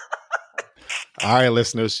 All right,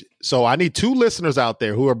 listeners. So I need 2 listeners out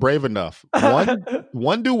there who are brave enough.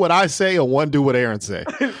 One do what I say, and one do what Aaron say.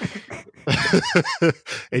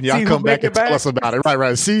 And y'all See who come back make and it tell back. us about it.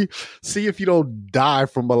 Right. See if you don't die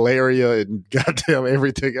from malaria and goddamn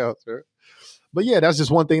everything else. Right? But yeah, that's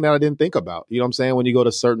just one thing that I didn't think about. You know what I'm saying? When you go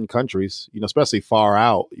to certain countries, especially far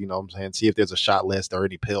out, you know what I'm saying? See if there's a shot list or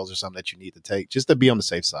any pills or something that you need to take just to be on the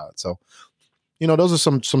safe side. So, those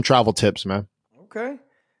are some travel tips, man. Okay.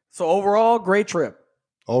 So overall, great trip.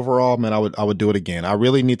 Overall, man, I would do it again. I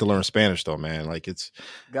really need to learn Spanish though, man. Like it's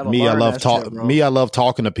Gotta me. I learn love that shit, bro. I love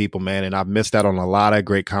talking to people, man, and I've missed out on a lot of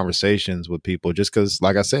great conversations with people just because,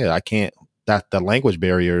 like I said, I can't. That the language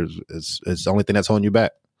barrier is the only thing that's holding you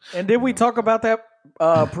back. And did we talk So, about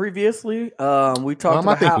that previously? We talked I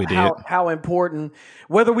about think we did. how important,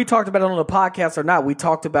 whether we talked about it on the podcast or not, we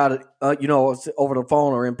talked about it, over the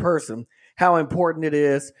phone or in person, how important it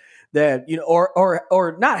is that,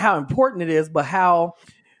 or not how important it is, but how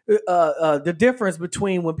the difference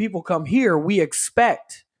between when people come here, we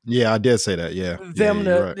expect Yeah, I did say that. Yeah, them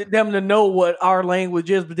you're to right. them to know what our language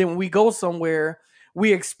is, but then when we go somewhere,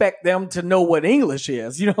 we expect them to know what English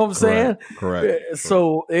is. You know what I'm saying? Correct.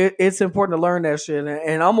 So it's important to learn that shit,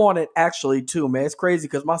 and I'm on it actually too, man. It's crazy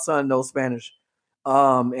because my son knows Spanish,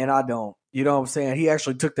 and I don't. You know what I'm saying? He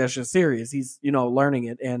actually took that shit serious. He's learning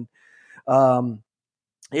it, and um,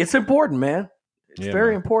 it's important, man. It's Yeah,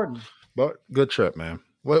 very man. important. But good trip, man.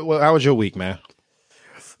 How was your week, man?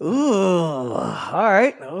 Ooh, all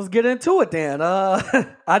right. Let's get into it then.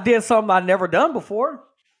 I did something I'd never done before.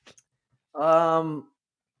 Um,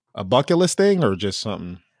 A bucket list thing or just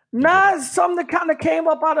something you did? Nah, it's something that kind of came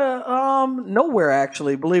up out of nowhere.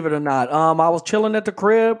 Actually, believe it or not, I was chilling at the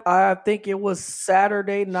crib. I think it was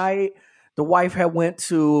Saturday night. The wife had went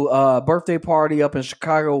to a birthday party up in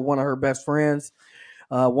Chicago with one of her best friends.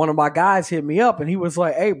 One of my guys hit me up and he was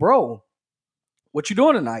like, "Hey, bro, what you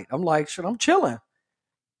doing tonight?" I'm like, "Shit, I'm chilling.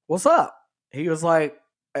 What's up?" He was like,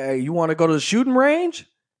 "Hey, you want to go to the shooting range?"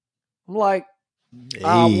 I'm like,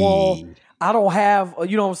 well, Hey. I don't have,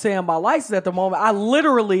 what I'm saying, my license at the moment. I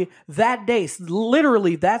literally, that day,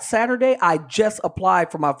 literally that Saturday, I just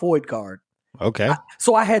applied for my Void card. Okay.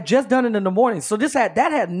 So I had just done it in the morning. So that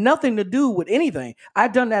had nothing to do with anything.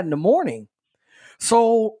 I'd done that in the morning.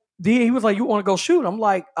 So he was like, "You want to go shoot?" I'm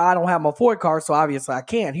like, "I don't have my Void card, so obviously I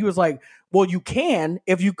can't." He was like, "Well, you can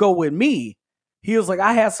if you go with me." He was like,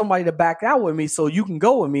 "I have somebody to back out with me, so you can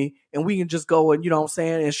go with me and we can just go and,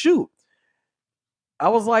 and shoot." I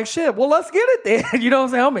was like, "Shit, well, let's get it then." You know what I'm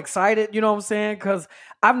saying? I'm excited, you know what I'm saying? Because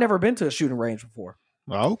I've never been to a shooting range before.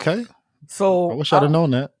 Okay. I So wish I'd have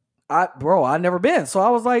known that. I never been. So I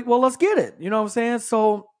was like, "Well, let's get it." You know what I'm saying?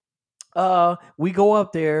 So we go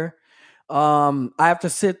up there. I have to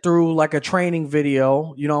sit through like a training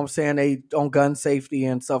video, you know what I'm saying? They on gun safety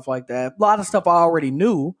and stuff like that. A lot of stuff I already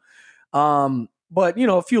knew. But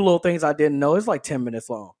a few little things I didn't know. It's like 10 minutes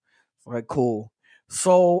long. Like, cool.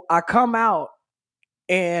 So I come out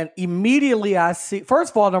and immediately I see,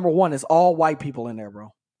 first of all, number one is all white people in there,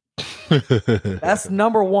 bro. That's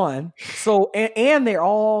number one. So, and they're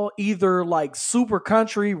all either like super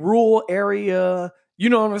country, rural area, you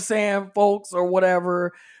know what I'm saying, folks or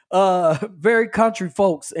whatever. Very country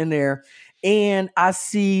folks in there. And I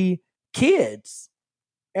see kids.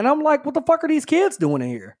 And I'm like, what the fuck are these kids doing in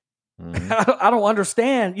here? Mhm. I don't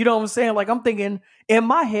understand. You know what I'm saying? Like, I'm thinking, in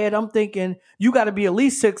my head, I'm thinking, you got to be at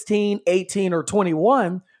least 16, 18, or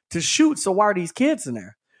 21 to shoot. So why are these kids in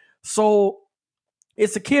there? So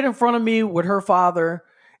it's a kid in front of me with her father.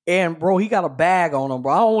 And bro, he got a bag on him,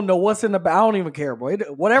 bro. I don't know what's in the bag. I don't even care, bro.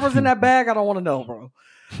 Whatever's in that bag, I don't want to know, bro.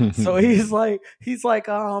 So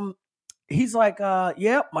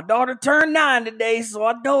yep, my daughter turned 9 today, so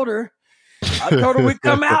I told her we'd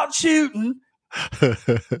come out shooting.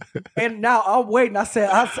 And now I'm waiting. I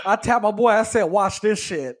tapped my boy. I said, "Watch this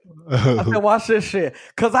shit." I said, "Watch this shit,"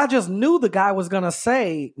 because I just knew the guy was gonna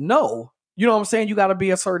say no. You know what I'm saying? You got to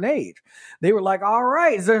be a certain age. They were like, "All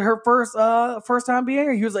right, is it her first time being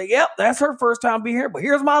here?" He was like, "Yep, that's her first time being here." But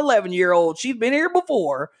here's my 11-year-old. She's been here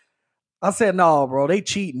before. I said, "No, bro, they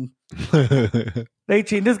cheating. They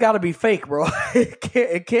cheating. This got to be fake, bro.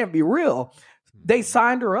 It can't be real." They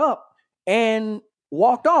signed her up and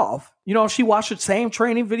walked off. She watched the same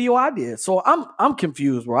training video I did. So I'm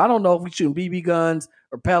confused, bro. I don't know if we shooting BB guns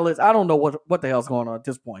or pellets. I don't know what the hell's going on at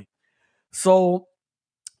this point. So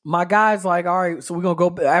my guy's like, "All right, so we're gonna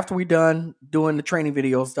go after we done doing the training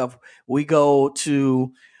video stuff. We go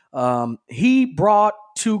to he brought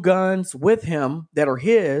 2 guns with him that are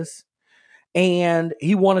his, and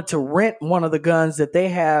he wanted to rent one of the guns that they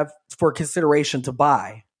have for consideration to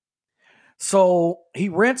buy. So he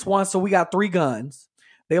rents one. So we got 3 guns.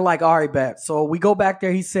 They like, "All right, bet." So we go back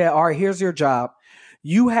there. He said, "All right, here's your job.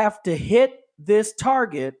 You have to hit this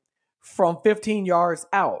target from 15 yards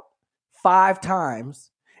out. 5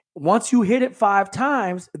 times. Once you hit it 5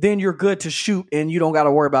 times, then you're good to shoot and you don't got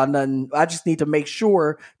to worry about nothing. I just need to make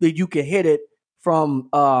sure that you can hit it from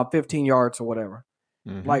 15 yards or whatever.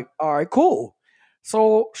 Like, all right, cool.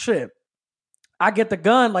 So shit. I get the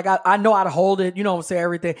gun, like I know how to hold it, you know what I'm saying,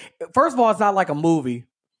 everything. First of all, it's not like a movie.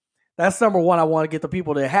 That's number one. I want to get the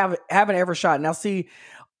people that haven't ever shot. Now, see,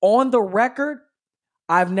 on the record,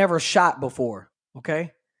 I've never shot before.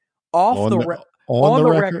 Okay, off On the the on on the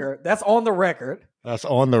the record. record. That's on the record. That's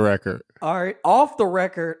on the record. All right, off the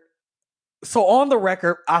record. So on the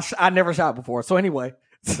record, I never shot before. So anyway,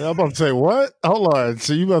 I'm about to say what? Hold on.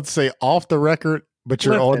 So you about to say off the record, but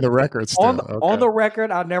you're on listen, the record on still? on Okay. the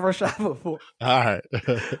record, I never shot before. All right.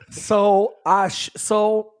 So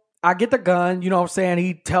I get the gun, you know what I'm saying?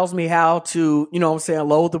 He tells me how to, you know what I'm saying,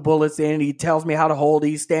 load the bullets in. He tells me how to hold it.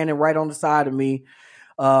 He's standing right on the side of me.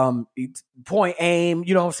 Point aim,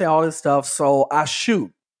 you know what I'm saying, all this stuff. So I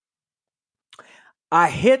shoot. I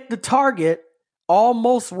hit the target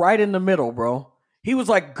almost right in the middle, bro. He was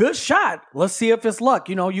like, good shot. Let's see if it's luck.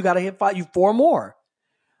 You know, you got to hit 4 more.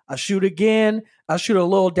 I shoot again. I shoot a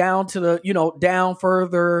little down to the, down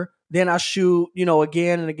further. Then I shoot,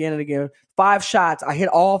 again and again and again. 5 shots. I hit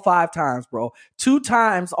all 5 times, bro. 2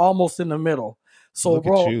 times almost in the middle. So, Look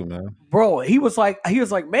at you, man. bro, he was like,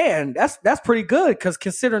 man, that's pretty good. Cause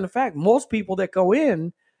considering the fact most people that go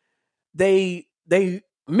in, they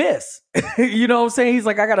miss. You know what I'm saying? He's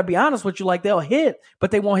like, I gotta be honest with you, like they'll hit,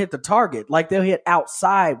 but they won't hit the target. Like they'll hit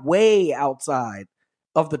outside, way outside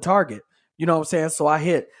of the target. You know what I'm saying? So I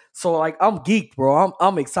hit. So like I'm geeked, bro.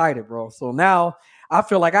 I'm excited, bro. So now I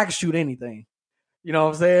feel like I can shoot anything. You know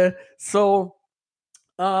what I'm saying? So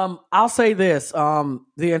I'll say this. The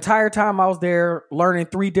entire time I was there learning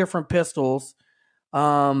 3 different pistols,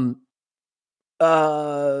 um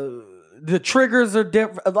the triggers are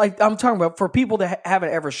different. Like I'm talking about for people that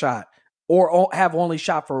haven't ever shot or have only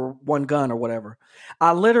shot for one gun or whatever.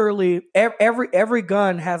 I literally every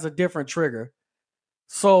gun has a different trigger.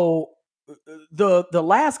 So the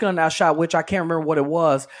last gun I shot, which I can't remember what it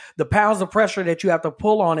was, the pounds of pressure that you have to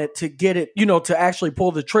pull on it to get it, to actually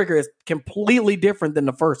pull the trigger is completely different than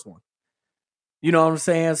the first one. You know what I'm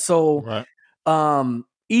saying? So Right.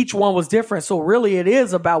 Each one was different. So really it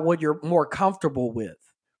is about what you're more comfortable with.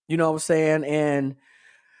 You know what I'm saying? And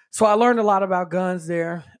so I learned a lot about guns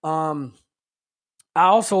there. I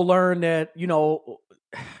also learned that,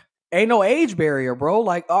 ain't no age barrier, bro.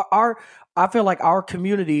 Like I feel like our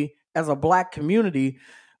community as a black community,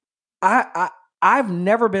 I've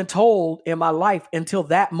never been told in my life until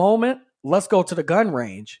that moment, let's go to the gun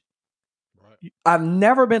range. Right. I've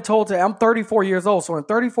never been told to, I'm 34 years old. So in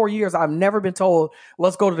 34 years, I've never been told,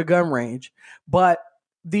 let's go to the gun range. But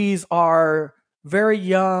these are very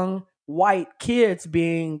young white kids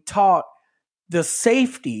being taught the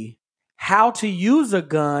safety, how to use a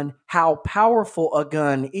gun, how powerful a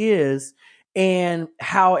gun is, and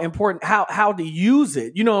how important, how to use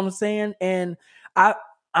it. You know what I'm saying? And I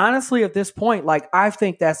honestly, at this point, like I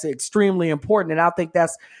think that's extremely important. And I think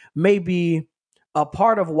that's maybe a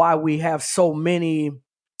part of why we have so many,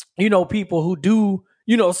 people who do,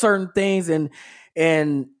 certain things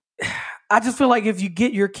and I just feel like if you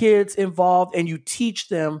get your kids involved and you teach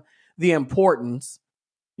them the importance,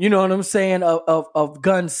 you know what I'm saying, of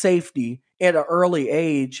gun safety at an early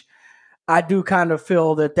age, I do kind of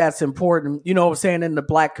feel that that's important, you know what I'm saying, in the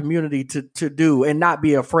black community to do and not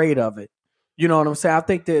be afraid of it. You know what I'm saying? I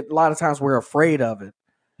think that a lot of times we're afraid of it.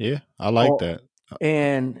 Yeah, I like Oh, that.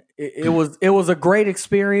 and it was a great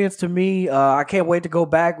experience to me. I can't wait to go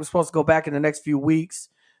back. We're supposed to go back in the next few weeks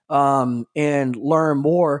and learn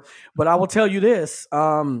more. But I will tell you this: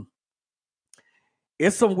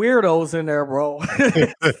 it's some weirdos in there, bro.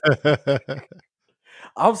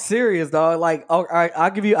 I'm serious, dog. Like, all right,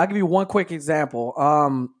 I'll give you one quick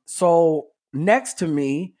example. So next to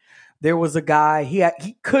me, there was a guy. He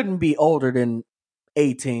couldn't be older than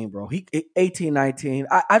 18, bro. He 18, 19.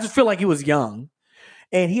 I just feel like he was young.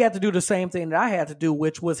 And he had to do the same thing that I had to do,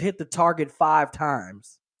 which was hit the target 5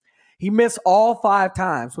 times. He missed all 5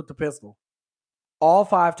 times with the pistol. All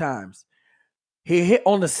 5 times. He hit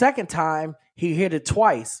on the second time, he hit it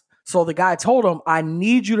twice. So the guy told him, I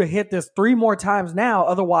need you to hit this 3 more times now.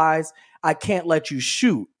 Otherwise, I can't let you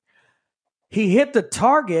shoot. He hit the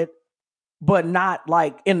target, but not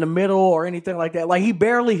like in the middle or anything like that. Like he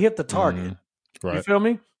barely hit the target. You Right. feel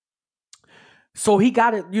me? So he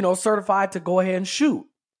got it, certified to go ahead and shoot.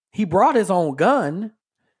 He brought his own gun.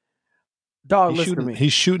 Dog, listen to me.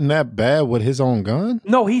 He's shooting that bad with his own gun?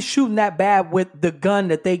 No, he's shooting that bad with the gun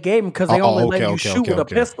that they gave him because they only let you shoot with a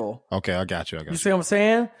pistol. Okay, I got you. You see what I'm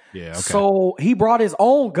saying? Yeah, okay. So he brought his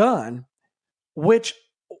own gun, which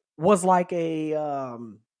was like it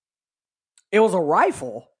was a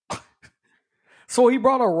rifle. So he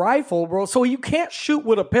brought a rifle, bro. So you can't shoot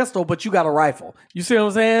with a pistol, but you got a rifle. You see what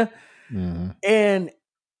I'm saying? Mm-hmm. And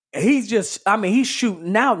he's just, I mean, he's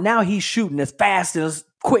shooting now. Now he's shooting as fast and as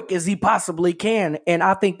quick as he possibly can. And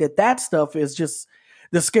I think that stuff is just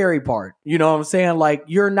the scary part. You know what I'm saying? Like,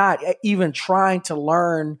 you're not even trying to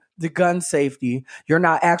learn the gun safety. You're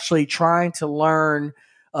not actually trying to learn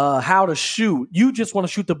how to shoot. You just want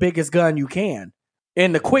to shoot the biggest gun you can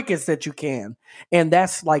and the quickest that you can. And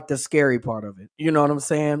that's like the scary part of it. You know what I'm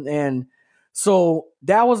saying? And so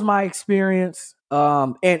that was my experience,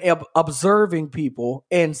 and observing people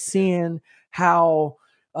and seeing how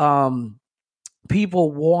um,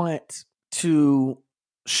 people want to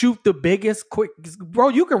shoot the biggest, quick. Bro,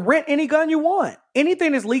 you can rent any gun you want.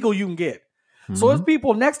 Anything that's legal, you can get. So there's Mm-hmm.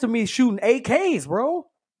 people next to me shooting AKs, bro.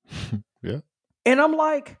 Yeah. And I'm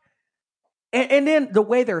like, and then the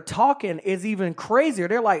way they're talking is even crazier.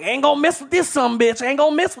 They're like, ain't gonna mess with this some bitch, ain't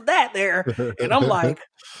gonna mess with that there. And I'm like,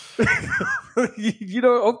 you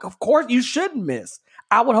know, of course you shouldn't miss.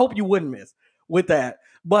 I would hope you wouldn't miss with that.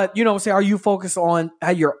 But you know what I'm saying? Are you focused on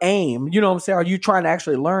how your aim? You know what I'm saying? Are you trying to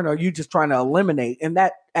actually learn, or are you just trying to eliminate? And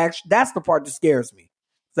that's the part that scares me.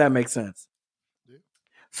 Does that make sense?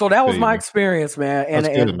 So that Feel was you, my man. experience, man. That's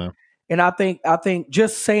good, man. And I think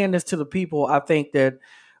just saying this to the people, I think that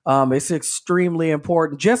it's extremely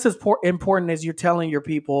important, just as important as you're telling your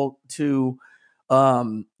people to,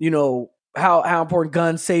 you know, how important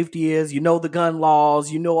gun safety is. You know, the gun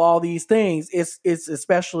laws. You know, all these things. It's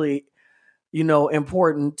especially, you know,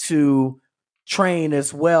 important to train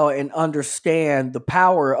as well and understand the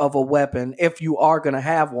power of a weapon if you are going to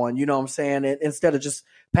have one. You know what I'm saying? And instead of just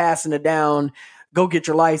passing it down, go get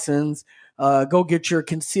your license, go get your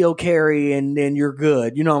concealed carry, and then you're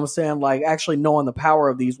good. You know what I'm saying? Like, actually knowing the power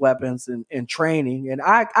of these weapons and training. And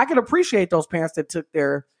I can appreciate those parents that took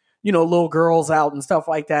their, you know, little girls out and stuff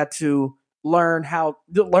like that to learn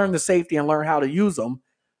the safety and learn how to use them.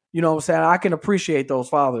 You know what I'm saying? I can appreciate those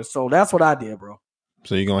fathers. So that's what I did, bro.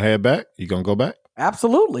 So you gonna head back? You gonna go back?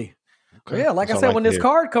 Absolutely. Okay, Yeah, like that's I all I said, like when to this hear.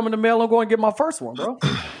 card come in the mail, I'm going to get my first one, bro.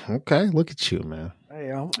 Okay, look at you, man.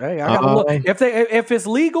 Hey, I gotta look. Um, If it's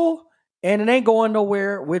legal and it ain't going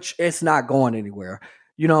nowhere, which it's not going anywhere.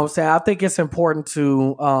 You know what I'm saying? I think it's important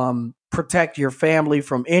to protect your family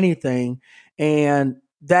from anything, and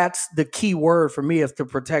that's the key word for me, is to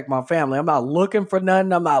protect my family. I'm not looking for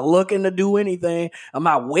nothing. I'm not looking to do anything. I'm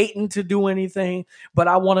not waiting to do anything, but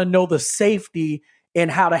I want to know the safety and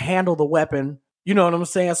how to handle the weapon. You know what I'm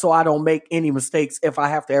saying? So I don't make any mistakes if I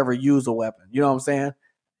have to ever use a weapon. You know what I'm saying?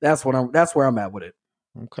 That's where I'm at with it.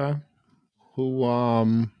 okay. Who?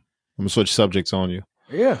 I'm gonna switch subjects on you.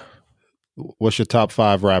 Yeah. What's your top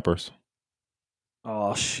 5 rappers?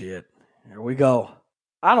 Oh shit. Here we go.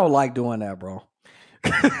 I don't like doing that, bro.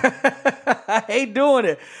 I hate doing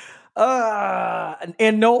it.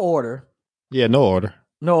 In no order. Yeah, no order.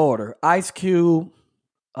 No order. Ice Cube,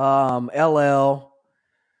 LL,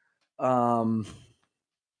 um,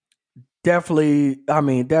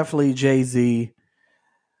 definitely Jay-Z.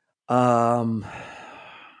 Um,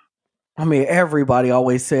 I mean, everybody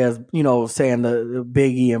always says, you know, saying the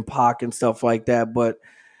Biggie and Pac and stuff like that, but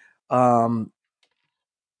um,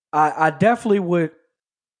 I definitely would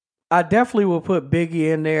put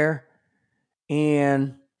Biggie in there,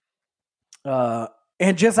 and uh,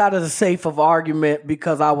 and just out of the safe of argument,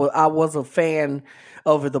 because I was a fan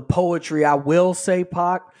of the poetry, I will say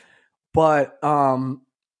Pac, but the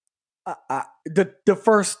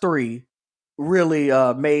first three really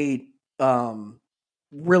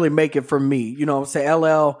really make it for me. You know what I'm saying?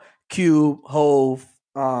 LL, Cube, Hove,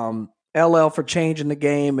 LL for changing the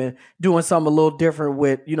game and doing something a little different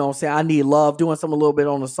with, you know what I'm saying? I Need Love, doing something a little bit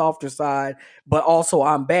on the softer side, but also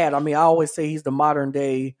I'm Bad. I mean, I always say he's the modern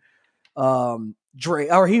day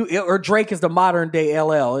Drake, or Drake is the modern day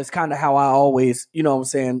LL. It's kind of how I always, you know what I'm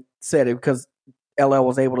saying, said it, because LL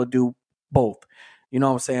was able to do both. You know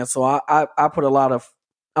what I'm saying? So I put a lot of,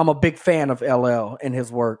 I'm a big fan of LL and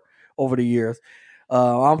his work over the years.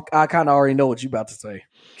 I kind of already know what you about to say.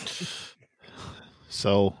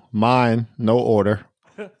 So mine, no order.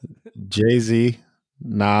 Jay-Z,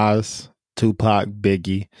 Nas, Tupac,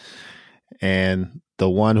 Biggie, and the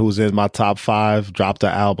one who's in my top 5 dropped the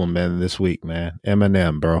album, man, this week, man.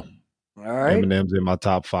 Eminem, bro. All right. Eminem's in my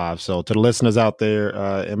top 5. So to the listeners out there,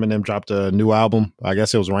 Eminem dropped a new album. I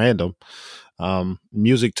guess it was random.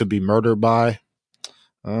 Music to be Murdered by.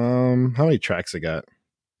 How many tracks it got?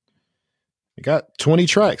 It got 20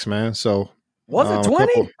 tracks, man. So Was it A 20?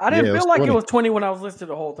 couple, I yeah, didn't it feel was like it 20. was 20 when I was listening to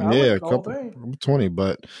the whole thing. I Yeah, listened a to the whole couple thing. 20,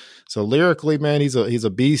 but so lyrically, man, he's a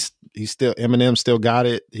beast. He's still Eminem still got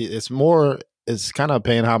it. It's kind of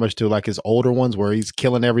paying homage to like his older ones where he's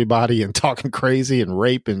killing everybody and talking crazy and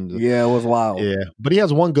rape and Yeah, it was wild. yeah. But he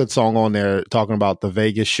has one good song on there talking about the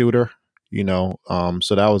Vegas shooter, so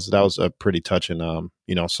that was a pretty touching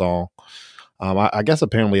song. I guess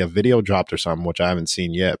apparently a video dropped or something, which I haven't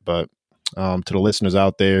seen yet, but to the listeners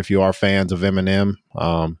out there, if you are fans of Eminem,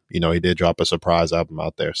 he did drop a surprise album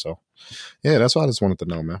out there. So yeah, that's what I just wanted to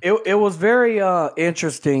know, man. It was very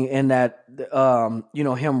interesting in that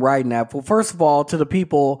him writing that. Well, first of all, to the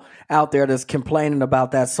people out there that's complaining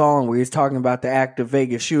about that song where he's talking about the active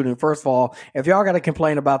Vegas shooting. First of all, if y'all got to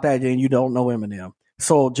complain about that, then you don't know Eminem.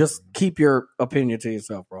 So just keep your opinion to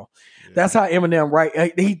yourself, bro. Yeah. That's how Eminem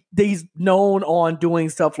right. He's known on doing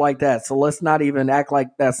stuff like that. So let's not even act like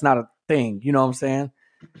that's not a thing. You know what I'm saying?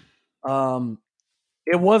 Um,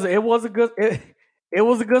 it was a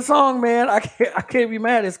good song, man. I can't be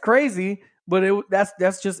mad. It's crazy, but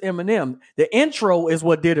that's just Eminem. The intro is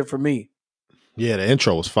what did it for me. Yeah, the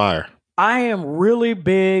intro was fire. I am really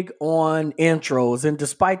big on intros, and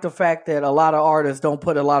despite the fact that a lot of artists don't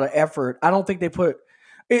put a lot of effort, I don't think they put.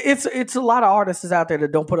 It's a lot of artists out there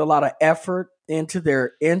that don't put a lot of effort into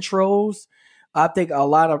their intros. I think a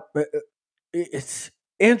lot of it's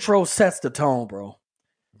intro sets the tone, bro,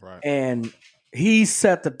 Right. and he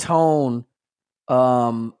set the tone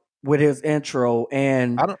with his intro.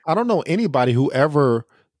 And I don't know anybody who ever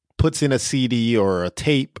puts in a CD or a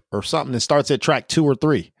tape or something and starts at track 2 or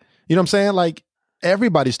 3. You know what I'm saying? Like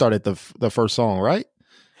everybody started the first song, right?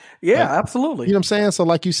 yeah, Like, you absolutely. know what I'm saying? So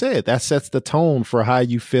like you said, that sets the tone for how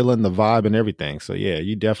you feeling, the vibe and everything. So yeah,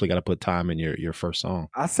 you definitely got to put time in your first song.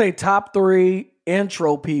 I say top 3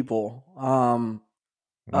 intro people. I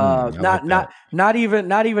like that. Not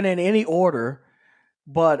even in any order,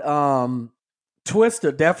 but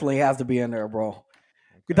Twista definitely has to be in there, bro.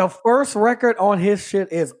 Okay. The first record on his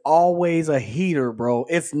shit is always a heater, bro.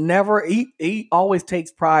 It's never he always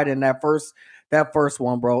takes pride in that first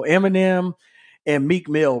one, bro. Eminem and Meek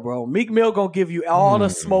Mill, bro. Meek Mill gonna give you all the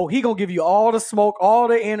Hmm. smoke. He gonna give you all the smoke, all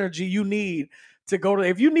the energy you need to go to.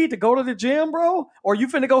 If you need to go to the gym, bro, or you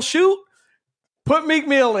finna go shoot, put Meek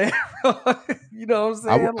Mill in. You know what I'm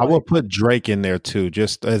saying? I Like, would put Drake in there too,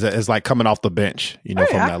 just as like coming off the bench, hey,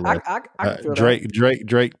 from I that I list. I, I can feel that.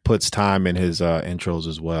 Drake puts time in his intros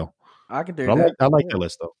as well. I can But dig that. I like Yeah. that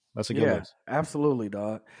list though. That's a good Yeah, list. absolutely,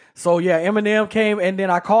 dog. So yeah, Eminem came, and then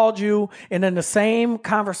I called you, and in the same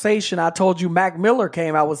conversation, I told you Mac Miller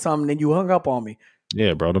came out with something, and you hung up on me.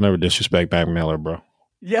 Yeah, bro. Don't ever disrespect Mac Miller, bro.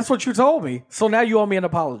 That's what you told me. So now you owe me an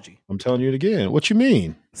apology. I'm telling you it again. What you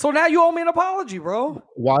mean? So now you owe me an apology, bro,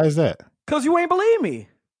 Why is that? because you ain't believe me.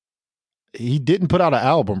 He didn't put out an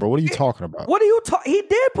album, bro. What are you talking about? What are you talking? He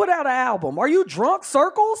did put out an album. Are you drunk,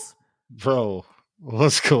 Circles? Bro,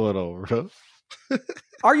 what's going on, bro?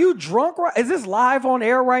 Are you drunk? Right? Is this live on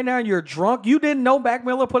air right now? And you're drunk. You didn't know Mac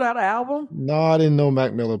Miller put out an album, No, I didn't know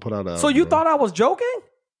Mac Miller put out an so album, you bro. thought I was joking?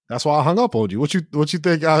 That's why I hung up on you. What you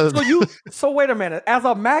think So wait a minute. As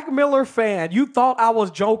a Mac Miller fan, you thought I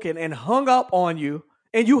was joking and hung up on you,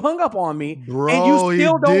 and you hung up on me, and you Bro, he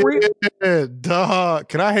still don't did. Duh.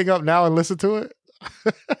 Can I hang up now and listen to it?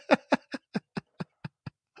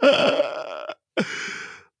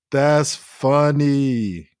 That's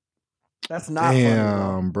funny. That's not funny,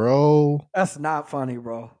 bro. Damn, bro. That's not funny,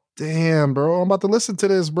 bro. Damn, bro. I'm about to listen to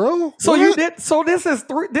this, bro. So you What? did. So this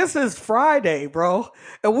is Friday, bro,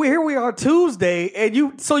 and here we are Tuesday, and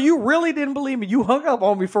you really didn't believe me. You hung up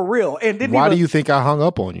on me for real, and didn't Why do even. you think I hung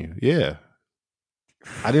up on you? Yeah.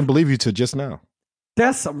 I didn't believe you till just now.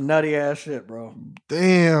 That's some nutty ass shit, bro.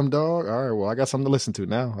 Damn, dog. All right, well, I got something to listen to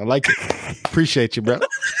now. I like it. Appreciate you, bro.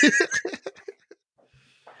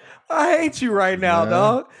 I hate you right now, Man,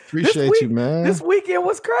 dog. appreciate you, man. This weekend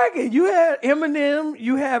was cracking. You had Eminem,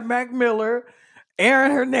 you had Mac Miller,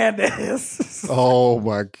 Aaron Hernandez, Oh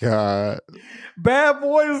my God. Bad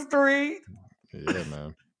Boys 3, Yeah,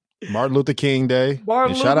 man. Martin Luther King Day.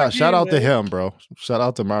 Martin And Luther shout King out to Day. him, bro. Shout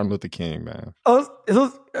out to Martin Luther King, man.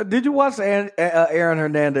 Did you watch Aaron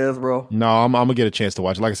Hernandez, bro? No, I'm gonna get a chance to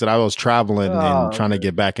watch it. Like I said, I was traveling and Oh, trying to man.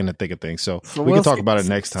 get back in the thick of things. So So we can talk about it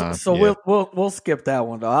next so, time. so Yeah. we'll skip that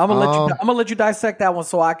one, though. I'm gonna let you dissect that one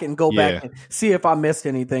so I can go back Yeah. and see if I missed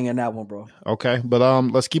anything in that one, bro. Okay. But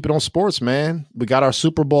let's keep it on sports, man. We got our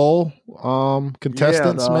Super Bowl Yeah,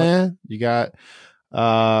 contestants, dog. man. You got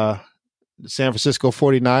uh San Francisco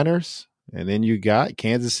 49ers, and then you got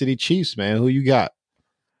Kansas City Chiefs, man. Who you got?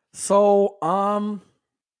 So I'm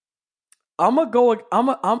gonna go.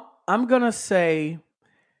 I'm gonna say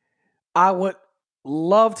I would.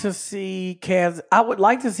 love to see Kansas. I would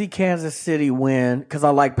like to see Kansas City win because I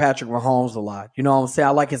like Patrick Mahomes a lot. You know what I'm saying?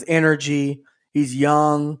 I like his energy. He's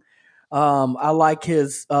young. I like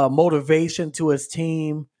his motivation to his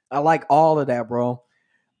team. I like all of that, bro.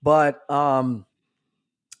 But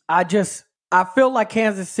I just I feel like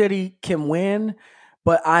Kansas City can win,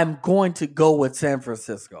 but I'm going to go with San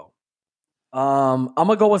Francisco. I'm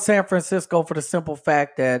gonna go with San Francisco for the simple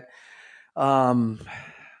fact that um,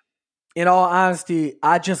 in all honesty,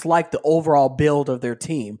 I just like the overall build of their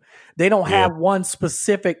team. They don't Yeah, have one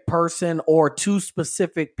specific person or two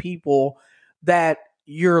specific people that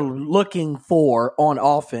you're looking for on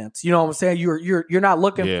offense. You know what I'm saying? You're not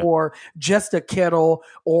looking yeah. for just a Kittle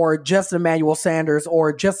or just Emmanuel Sanders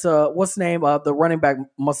or just a what's the name of the running back Uh,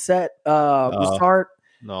 Musart.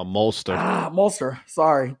 no, Molster. Molster.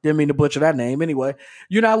 Sorry, didn't mean to butcher that name. Anyway,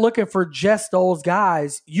 you're not looking for just those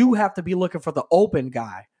guys. You have to be looking for the open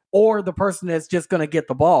guy or the person that's just going to get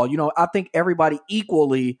the ball. You know, I think everybody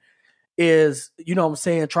equally is, you know what I'm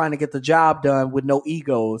saying, trying to get the job done with no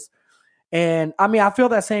egos. And I mean, I feel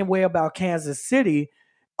that same way about Kansas City.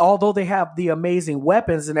 Although they have the amazing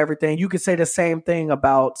weapons and everything, you could say the same thing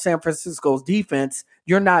about San Francisco's defense.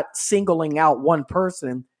 You're not singling out one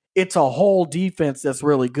person, it's a whole defense that's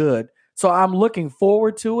really good. So I'm looking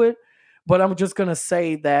forward to it, but I'm just going to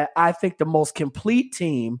say that I think the most complete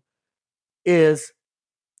team is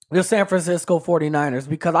the San Francisco 49ers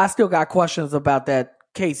because I still got questions about that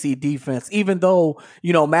KC defense. Even though,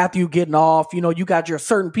 you know, Matthew getting off, you know, you got your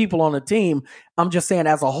certain people on the team. I'm just saying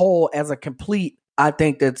as a whole, as a complete, I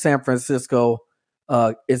think that San Francisco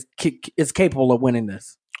is capable of winning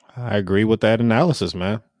this. I agree with that analysis,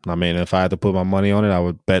 man. I mean, if I had to put my money on it, I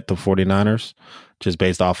would bet the 49ers just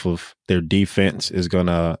based off of their defense is going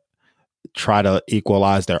to try to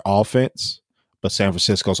equalize their offense, but San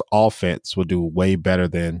Francisco's offense will do way better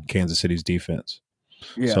than Kansas City's defense.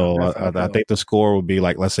 Yeah, So that's how I I feel. think the score would be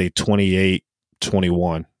like, let's say 28-21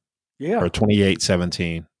 or Yeah.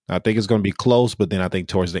 28-17. I think it's going to be close, but then I think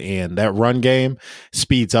towards the end, that run game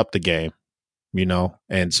speeds up the game, you know,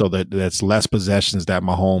 and so that's less possessions that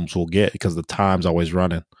Mahomes will get because the time's always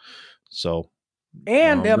running. So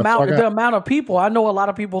And the that's what I amount got. the amount of people, I know a lot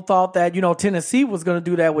of people thought that, you know, Tennessee was going to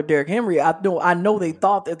do that with Derrick Henry. I know they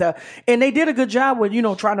thought that and they did a good job with, you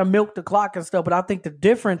know, trying to milk the clock and stuff, but I think the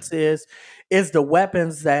difference is the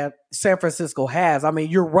weapons that San Francisco has. I mean,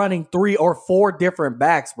 you're running 3 or 4 different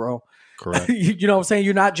backs, bro. Correct. You know what I'm saying?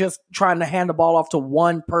 You're not just trying to hand the ball off to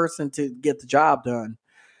one person to get the job done.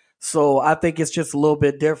 So, I think it's just a little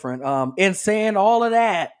bit different. In saying all of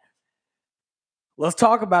that, let's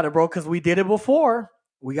talk about it, bro, because we did it before.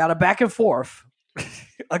 We got a back and forth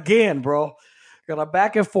again, bro. Got a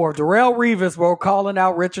back and forth. Darrell Revis, bro, calling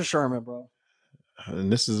out Richard Sherman, bro.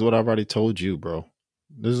 And this is what I've already told you, bro.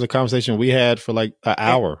 This is a conversation we had for like an And,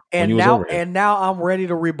 hour when and you was now over here. and now I'm ready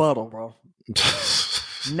to rebuttal, bro.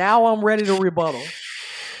 Now I'm ready to rebuttal.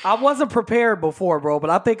 I wasn't prepared before, bro,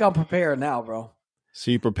 but I think I'm prepared now, bro.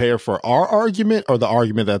 So you prepare for our argument or the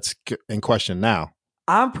argument that's in question now?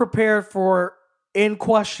 I'm prepared for in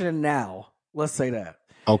question now. Let's say that.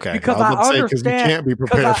 Okay. I Because was I about to say, because you understand can't be because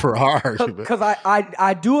prepared for our argument.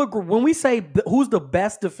 I do agree when we say who's the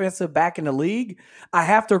best defensive back in the league. I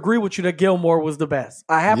have to agree with you that Gilmore was the best.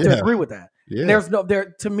 I have to Yeah. agree with that. Yeah. There's no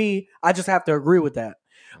there to me. I just have to agree with that.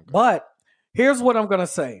 Okay. But here's what I'm gonna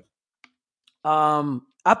say.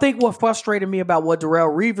 I think what frustrated me about what Darrell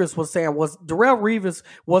Reeves was saying was Darrell Reeves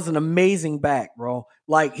was an amazing back, bro.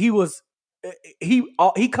 Like he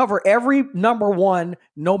covered every number one,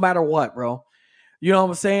 no matter what, bro. You know what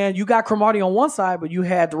I'm saying? You got Cromartie on one side, but you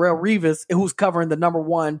had Darrell Revis, who's covering the number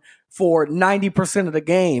one for 90% of the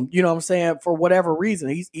game. You know what I'm saying? For whatever reason,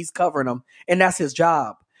 he's covering them, and that's his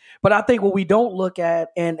job. But I think what we don't look at,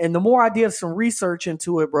 and the more I did some research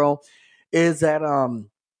into it, bro, is that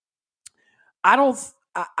I don't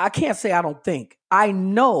I can't say I don't think. I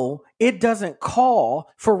know it doesn't call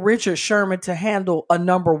for Richard Sherman to handle a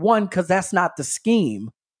number one because that's not the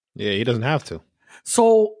scheme. Yeah, he doesn't have to.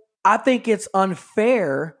 So I think it's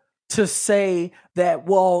unfair to say that,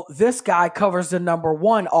 well, this guy covers the number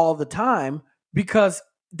one all the time because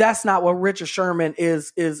that's not what Richard Sherman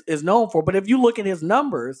is known for. But if you look at his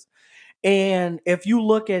numbers and if you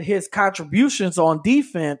look at his contributions on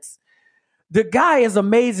defense, the guy is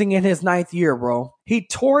amazing in his ninth year, bro. He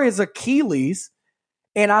tore his Achilles.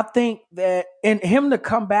 And I think that in him to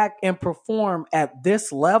come back and perform at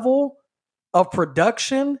this level of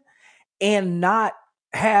production and not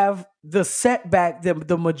have the setback that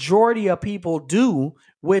the majority of people do,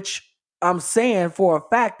 which I'm saying for a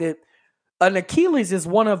fact that an Achilles is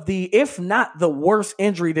one of the, if not the worst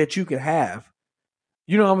injury that you could have.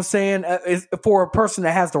 You know what I'm saying? Is for a person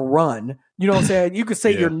that has to run. You know what I'm saying? You could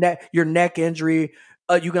say Yeah. your neck injury.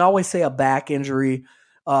 You can always say a back injury.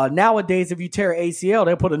 Nowadays, if you tear ACL,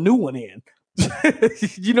 they put a new one in.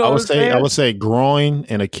 You know I what would I'm say I saying? would say groin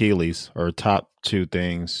and Achilles are top two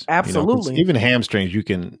things. You know, 'cause Absolutely. even hamstrings,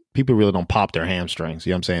 people really don't pop their hamstrings.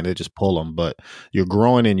 You know what I'm saying? They just pull them, but your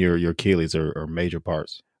groin and your Achilles are major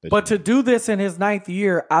parts that But you to need. do this in his ninth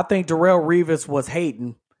year, I think Darrell Revis was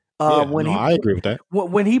hating Yeah, when no, he I agree with that.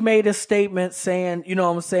 when he made a statement saying, you know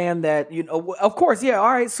what I'm saying, that, of course, yeah,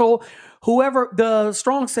 all right, so whoever the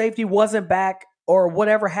strong safety wasn't back or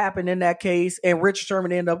whatever happened in that case, and Richard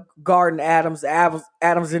Sherman ended up guarding Adams. Adams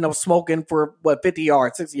ended up smoking for 50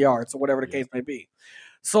 yards, 60 yards, or whatever the Yeah. case may be.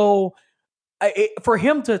 So for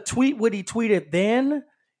him to tweet what he tweeted then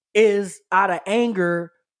is out of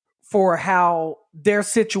anger for how their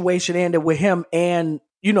situation ended with him and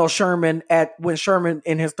Sherman at when Sherman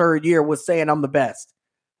in his third year was saying I'm the best.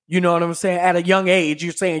 You know what I'm saying? At a young age,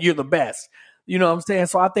 you're saying you're the best. You know what I'm saying?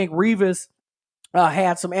 So I think Revis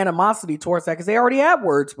had some animosity towards that because they already had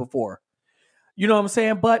words before. You know what I'm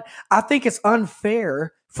saying? But I think it's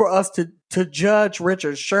unfair for us to judge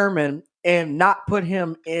Richard Sherman and not put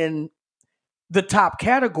him in the top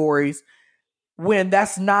categories when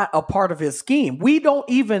that's not a part of his scheme. We don't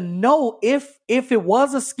even know if it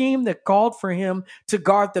was a scheme that called for him to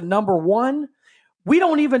guard the number one. We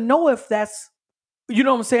don't even know if that's, you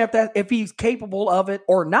know what I'm saying, if he's capable of it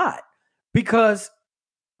or not. Because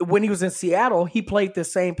when he was in Seattle, he played the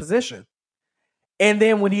same position. And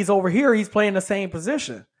then when he's over here, he's playing the same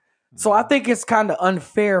position. So I Mhm. think it's kind of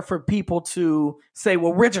unfair for people to say,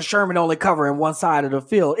 well, Richard Sherman only covering one side of the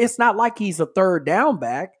field. It's not like he's a third down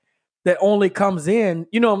back that only comes in,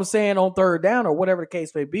 you know what I'm saying, on third down or whatever the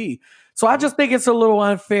case may be. So I just think it's a little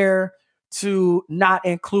unfair to not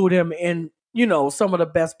include him in, some of the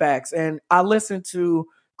best backs. And I listened to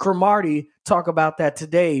Cromartie talk about that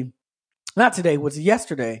today. Not today, was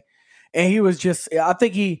yesterday. And he was just, I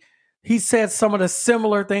think he said some of the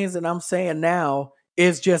similar things that I'm saying now.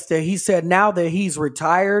 Is just that he said now that he's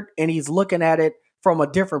retired and he's looking at it from a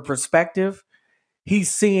different perspective, he's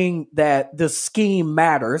seeing that the scheme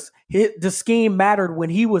matters. The scheme mattered when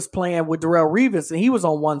he was playing with Darrell Revis and he was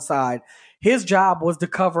on one side. His job was to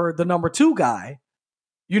cover the number two guy.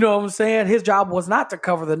 You know what I'm saying? His job was not to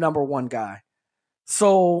cover the number one guy.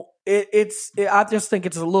 So I just think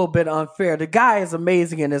it's a little bit unfair. The guy is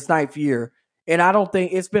amazing in his ninth year, and I don't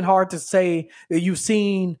think it's been hard to say that you've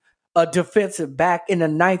seen a defensive back in the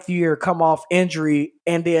ninth year come off injury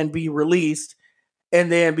and then be released and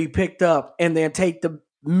then be picked up and then take the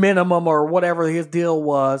minimum or whatever his deal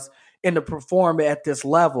was and to perform at this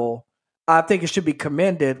level. I think it should be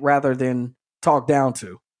commended rather than talked down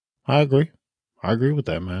to. I agree. I agree with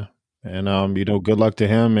that, man. And good luck to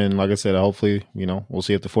him. And like I said, hopefully, we'll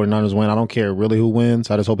see if the 49ers win. I don't care really who wins.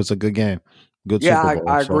 I just hope it's a good game. Good Yeah, Super Bowl.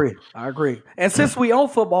 I So agree. I agree. And since we own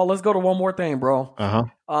football, let's go to one more thing, bro.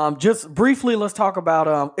 uh-huh. Just briefly, let's talk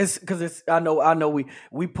about it's because it's I know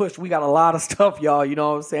we got a lot of stuff, y'all. You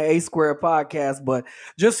know what I'm saying? A Square podcast, but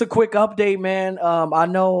just a quick update, man. I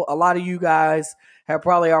know a lot of you guys have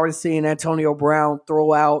probably already seen Antonio Brown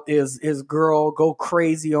throw out his girl, go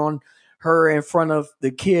crazy on her in front of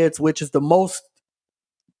the kids, which is the most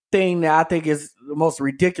thing that I think is the most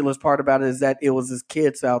ridiculous part about it is that it was his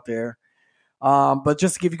kids out there. But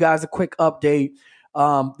just to give you guys a quick update,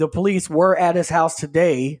 the police were at his house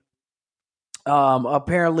today.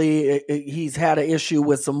 Apparently, he's had an issue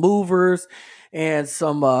with some movers and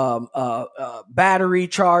some battery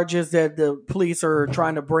charges that the police are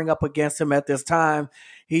trying to bring up against him at this time.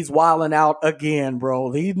 He's wilding out again,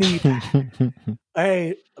 bro. He need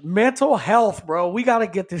hey mental health, bro. We got to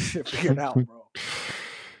get this shit figured out, bro.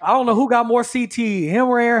 I don't know who got more CT, him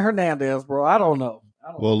or Aaron Hernandez, bro. I don't know.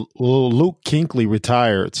 Well, Luke Kinkley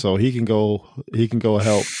retired, so he can go. He can go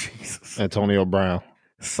help Jesus. Antonio Brown.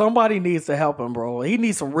 Somebody needs to help him, bro. He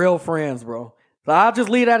needs some real friends, bro. So I'll just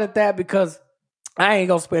leave that at that because I ain't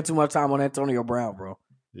gonna spend too much time on Antonio Brown, bro.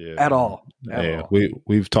 Yeah, At man. all. At Yeah, all.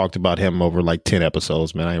 we've talked about him over like 10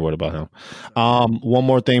 episodes, man. I ain't worried about him. One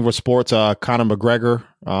more thing for sports, Conor McGregor.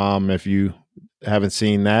 If you haven't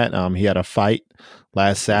seen that, he had a fight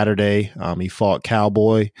last Saturday. He fought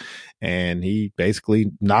Cowboy and he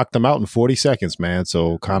basically knocked him out in 40 seconds, man.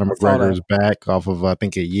 So Conor I saw McGregor that. is back off of I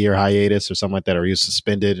think a year hiatus or something like that, or he was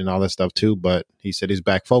suspended and all that stuff too. But he said he's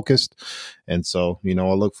back focused, and so I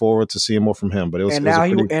look forward to seeing more from him. But it was And it was a now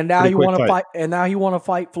he pretty and now pretty he quick want to fight. fight. And now he want to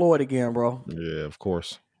fight Floyd again, bro. Yeah, of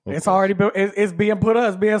course. Of It's course. already been. It's being put up.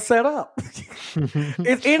 It's being set up. It's I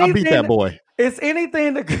beat that anything. boy. It's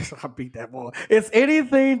anything to. I beat that boy. It's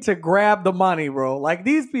anything to grab the money, bro. Like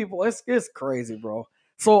these people, it's crazy, bro.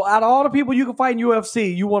 So out of all the people you can fight in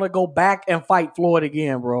UFC, you want to go back and fight Floyd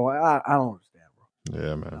again, bro. I don't understand, bro.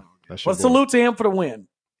 Yeah, man. That's your But boy. salute to him for the win.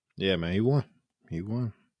 Yeah, man. He won. He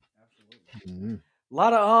won. Mm-hmm. A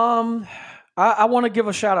lot of I want to give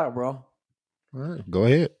a shout out, bro. All right, go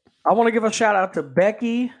ahead. I want to give a shout out to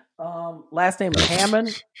Becky. Last name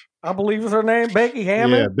Hammond, I believe is her name. Becky Yeah,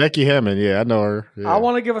 Hammond. Becky Hammond. Yeah, I know her. I Yeah.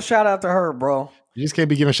 want to give a shout out to her, bro. You just can't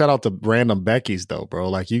be giving shout out to random Beckys though, bro.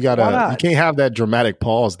 Like you Why you not? can't have that dramatic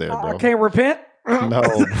pause there, I bro. can't repent. No,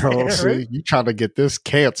 bro. See, you trying to get this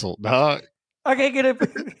canceled, dog. I can't get it.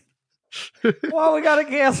 Why we gotta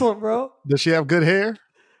cancel, bro? Does she have good hair?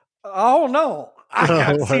 I don't know.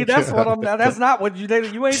 I Oh see. my That's what god. I'm. That's not what you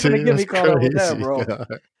did. You ain't See, gonna get me that's caught up with that, crazy. bro. God.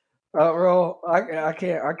 Bro, I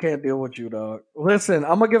can't. I can't deal with you, dog. Listen,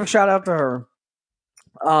 I'm gonna give a shout out to her.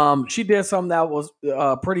 She did something that was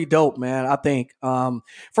pretty dope, man. I think.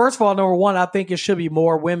 First of all, number one, I think it should be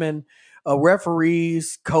more women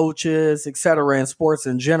referees, coaches, etc. in sports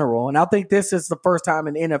in general. And I think this is the first time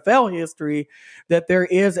in NFL history that there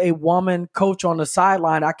is a woman coach on the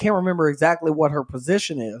sideline. I can't remember exactly what her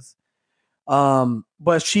position is.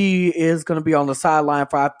 But she is going to be on the sideline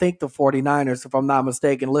for, I think, the 49ers, if I'm not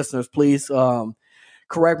mistaken. Listeners, please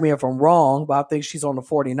correct me if I'm wrong, but I think she's on the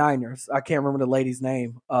 49ers. I can't remember the lady's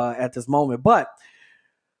name at this moment. But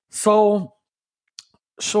so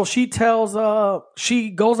she tells she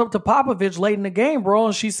goes up to Popovich late in the game, bro,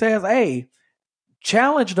 and she says, "Hey,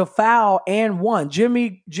 challenge the foul and one.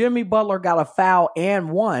 Jimmy Butler got a foul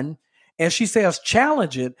and one." And she says,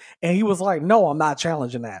 "Challenge it." And he was like, "No, I'm not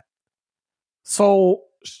challenging that." So,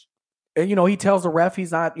 and, he tells the ref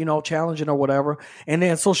he's not, challenging or whatever. And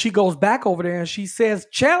then so she goes back over there and she says,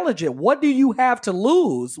 "Challenge it. What do you have to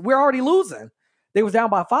lose? We're already losing." They was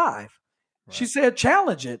down by 5. Right. She said,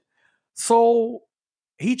 "Challenge it." So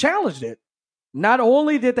he challenged it. Not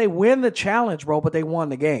only did they win the challenge, bro, but they won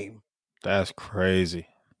the game. That's crazy.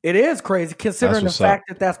 It is crazy considering the fact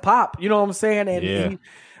that that's Pop. You know what I'm saying? And yeah.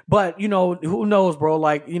 But who knows, bro?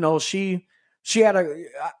 Like, she had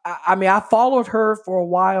I mean, I followed her for a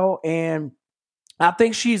while, and I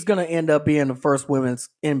think she's going to end up being the first women's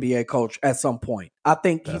NBA coach at some point. I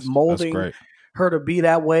think he's molding her to be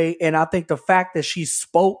that way. And I think the fact that she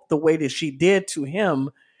spoke the way that she did to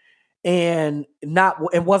him and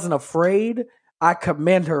wasn't afraid, I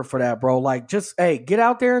commend her for that, bro. Like, just, hey, get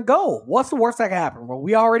out there and go. What's the worst that can happen, bro?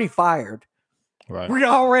 We already fired. Right. We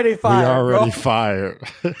already fired, bro. Fired.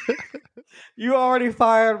 You already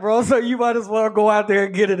fired, bro. So you might as well go out there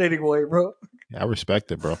and get it anyway, bro. I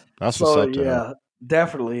respect it, bro. That's what's up to her.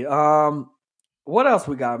 Definitely. What else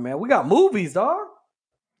we got, man? We got movies, dog.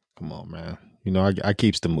 Come on, man. I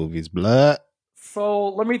keeps the movies, blood. So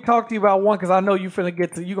let me talk to you about one because I know you gonna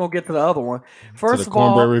get to the other one. First of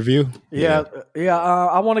all, cornbread review. Yeah.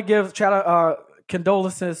 I want to give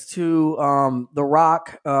condolences to The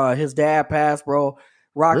Rock. His dad passed, bro.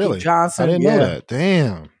 Rocky Johnson. I didn't know that.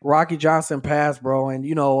 Damn. Rocky Johnson passed, bro. And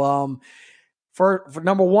for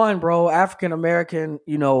number one, bro, African American,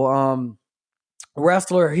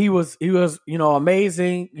 wrestler. He was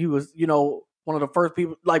amazing. He was one of the first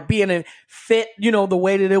people, like, being in fit, the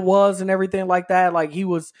way that it was and everything like that. Like, he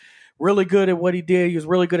was really good at what he did. He was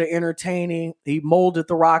really good at entertaining. He molded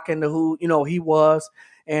The Rock into who he was.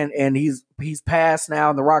 And he's passed now,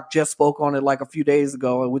 and The Rock just spoke on it like a few days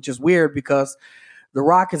ago, which is weird because The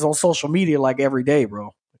Rock is on social media like every day,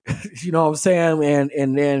 bro. You know what I'm saying?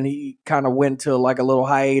 And then he kind of went to like a little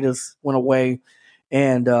hiatus, went away.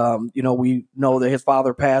 And, we know that his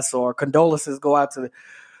father passed. So our condolences go out to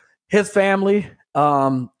his family,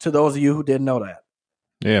 to those of you who didn't know that.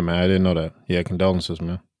 Yeah, man. I didn't know that. Yeah, condolences,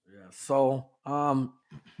 man. Yeah. So,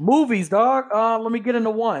 movies, dog. Let me get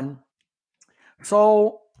into one.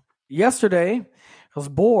 So yesterday I was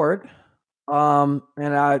bored. And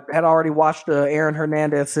I had already watched the Aaron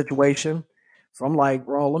Hernandez situation. So I'm like,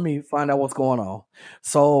 bro, let me find out what's going on.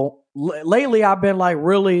 So lately I've been like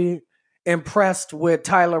really impressed with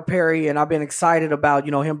Tyler Perry, and I've been excited about,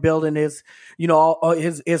 him building his,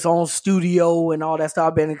 his own studio and all that stuff.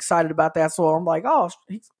 I've been excited about that. So I'm like, oh,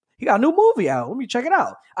 he got a new movie out. Let me check it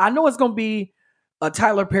out. I know it's going to be a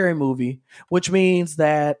Tyler Perry movie, which means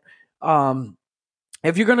that,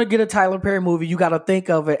 if you're going to get a Tyler Perry movie, you got to think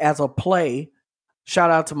of it as a play. Shout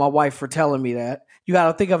out to my wife for telling me that. You got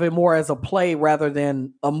to think of it more as a play rather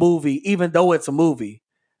than a movie, even though it's a movie.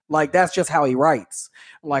 Like, that's just how he writes.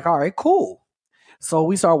 I'm like, all right, cool. So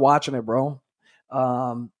we start watching it, bro.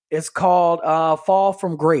 It's called Fall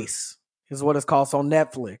from Grace is what it's called. It's on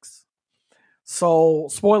Netflix. So,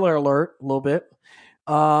 spoiler alert, a little bit.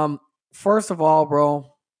 First of all,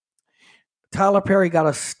 bro, Tyler Perry got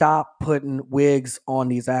to stop putting wigs on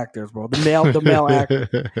these actors, bro. The male actors.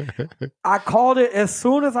 I called it as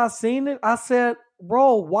soon as I seen it. I said,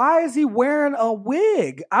 "Bro, why is he wearing a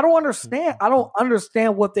wig? I don't understand. I don't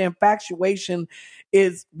understand what the infatuation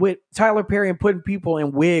is with Tyler Perry and putting people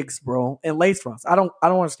in wigs, bro, and lace fronts. I don't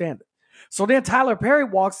understand it." So then Tyler Perry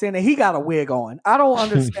walks in and he got a wig on. I don't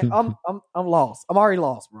understand. I'm lost. I'm already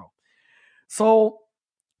lost, bro. So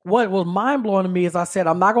what was mind blowing to me is I said,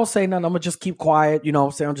 I'm not gonna say nothing. I'm gonna just keep quiet. You know what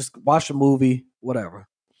I'm saying? I'm just watch the movie, whatever.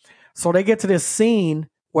 So they get to this scene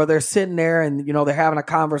where they're sitting there and they're having a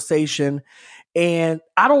conversation. And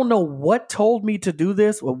I don't know what told me to do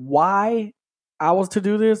this or why I was to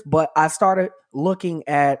do this, but I literally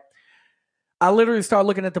started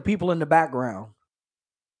looking at the people in the background.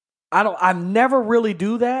 I never really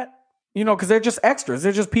do that, because they're just extras.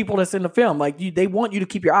 They're just people that's in the film. Like they want you to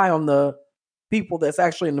keep your eye on the people that's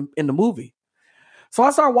actually in the movie. So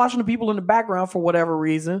I started watching the people in the background for whatever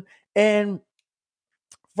reason. And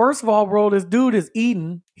first of all, bro, this dude is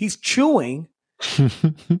eating, he's chewing.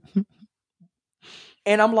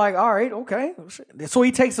 And I'm like, all right, okay. So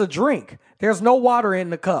he takes a drink. There's no water in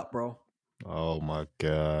the cup, bro. Oh my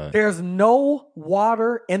God. There's no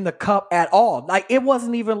water in the cup at all. Like it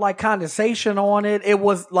wasn't even like condensation on it. It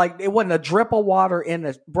was like it wasn't a drip of water in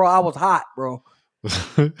it. Bro, I was hot, bro.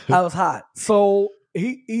 I was hot. So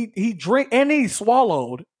he drank and he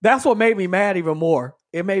swallowed. That's what made me mad even more.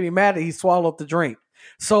 It made me mad that he swallowed the drink.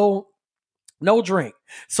 So no drink.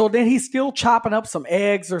 So then he's still chopping up some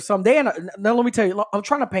eggs or something. Now let me tell you, I'm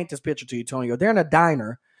trying to paint this picture to you, Tonio. They're in a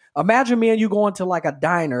diner. Imagine me and you going to like a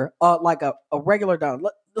diner, like a regular diner.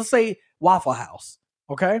 Let's say Waffle House.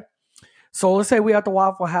 Okay. So let's say we at the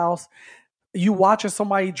Waffle House. You watching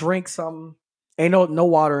somebody drink some, ain't no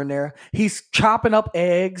water in there. He's chopping up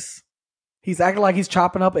eggs. He's acting like he's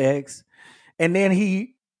chopping up eggs. And then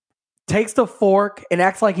he takes the fork and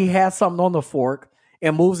acts like he has something on the fork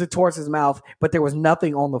and moves it towards his mouth, but there was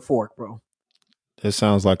nothing on the fork, bro. It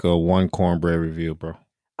sounds like a one cornbread review, bro.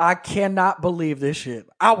 I cannot believe this shit.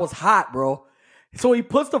 I was hot, bro. So he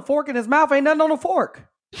puts the fork in his mouth, ain't nothing on the fork.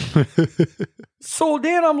 So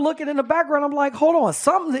then I'm looking in the background, I'm like, hold on,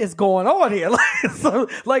 something is going on here.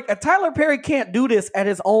 Tyler Perry can't do this at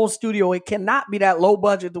his own studio. It cannot be that low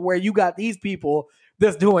budget to where you got these people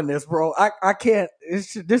that's doing this, bro. I can't.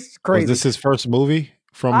 This is crazy. Was this his first movie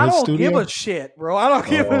from I his don't studio? give a shit, bro. I don't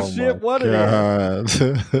give a shit what it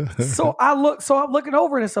is. So I'm looking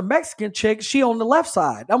over and it's a Mexican chick. She on the left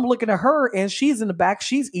side. I'm looking at her and she's in the back.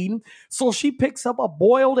 She's eating. So she picks up a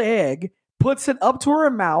boiled egg, puts it up to her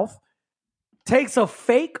mouth, takes a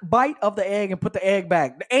fake bite of the egg and put the egg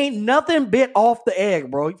back. There ain't nothing bit off the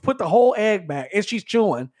egg, bro. You put the whole egg back and she's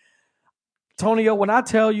chewing. Tonio, when I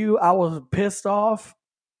tell you I was pissed off,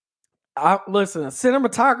 listen,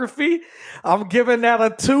 cinematography, I'm giving that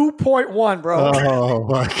a 2.1, bro. Oh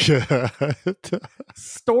my God.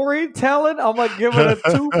 Storytelling, I'm going to give it a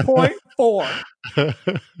 2.4.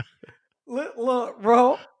 Look,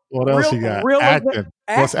 bro. What else you got? Acting.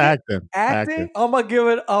 What's acting? Acting, I'm going to give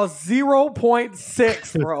it a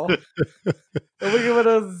 0.6, bro. I'm going to give it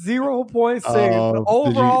a 0.6.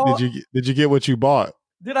 Overall, did you get what you bought?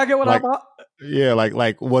 Did I get what I bought? Yeah,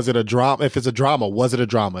 like was it a drama? If it's a drama, was it a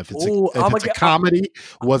drama? If it's a comedy,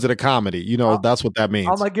 was it a comedy? That's what that means.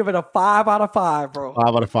 I'm gonna give it a 5 out of 5, bro.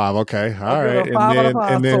 5 out of 5. Okay, all right.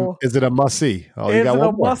 And then is it a must see? Oh, you got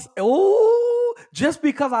one more. Ooh, just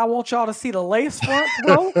because I want y'all to see the lace front,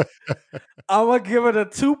 bro. I'm gonna give it a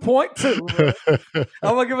 2.2, bro.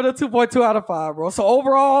 I'm gonna give it a 2.2 out of 5, bro. So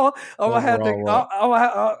overall, I'm gonna have to.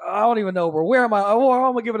 I don't even know, bro. Where am I? Overall,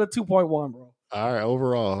 I'm gonna give it a 2.1, bro. All right,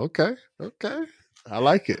 overall, okay. I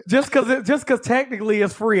like it. Just because technically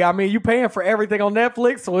it's free. I mean, you paying for everything on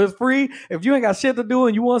Netflix, so it's free. If you ain't got shit to do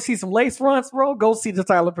and you want to see some lace fronts, bro, go see the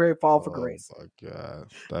Tyler Perry Fall for Grace. Oh my God,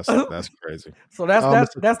 that's crazy. So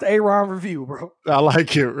that's the A-Ron review, bro. I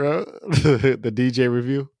like it, bro. The DJ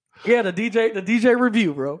review. Yeah, the DJ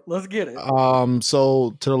review, bro. Let's get it.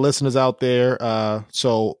 So to the listeners out there,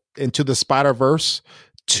 so Into the Spider-Verse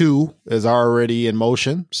 2 is already in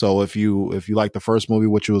motion. So if you like the first movie,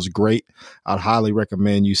 which was great, I'd highly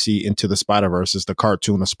recommend you see Into the Spider-Verse. It's the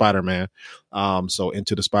cartoon of Spider-Man. So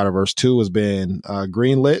Into the Spider-Verse 2 has been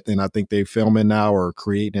greenlit, and I think they're filming now or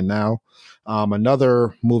creating now.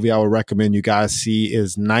 Another movie I would recommend you guys see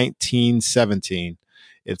is 1917.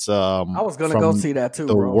 It's I was gonna go see that too,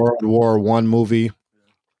 the bro. World War I movie.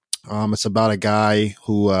 It's about a guy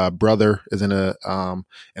who brother is in a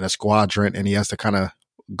squadron, and he has to kind of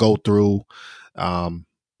go through,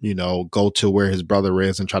 go to where his brother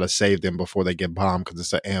is and try to save them before they get bombed because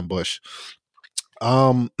it's an ambush.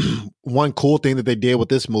 One cool thing that they did with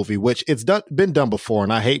this movie, which been done before,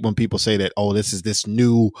 and I hate when people say that, oh, this is this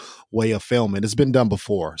new way of filming. It's been done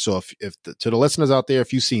before. So to the listeners out there,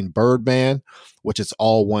 if you've seen Birdman, which is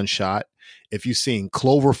all one shot, if you've seen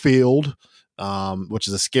Cloverfield, which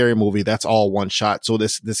is a scary movie, that's all one shot. So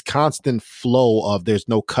this constant flow of there's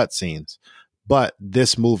no cutscenes. But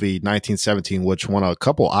this movie, 1917, which won a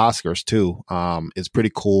couple Oscars too, is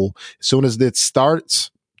pretty cool. As soon as it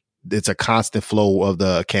starts, it's a constant flow of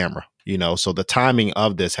the camera, so the timing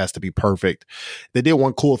of this has to be perfect. They did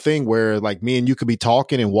one cool thing where like me and you could be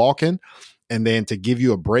talking and walking, and then to give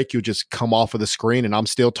you a break, you just come off of the screen and I'm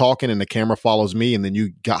still talking and the camera follows me, and then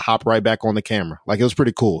you hop right back on the camera. Like, it was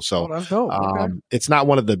pretty cool. So that's dope. Okay. It's not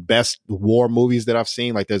one of the best war movies that I've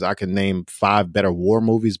seen. Like, I can name 5 better war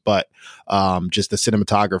movies, but just the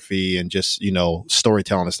cinematography and just,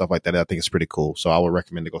 storytelling and stuff like that, I think it's pretty cool. So I would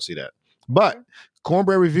recommend to go see that. But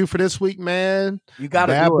Cornbread review for this week, man. You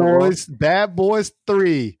gotta do it, bro. Bad Boys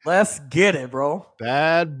 3. Let's get it, bro.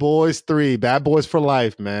 Bad Boys 3. Bad Boys for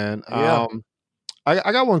life, man. Yeah.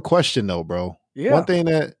 I got one question though, bro. Yeah. One thing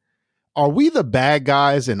are we the bad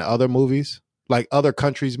guys in other movies? Like other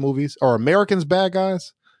countries' movies? Or Americans bad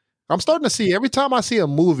guys? I'm starting to see, every time I see a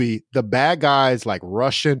movie, the bad guys like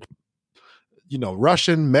Russian,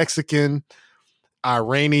 Mexican,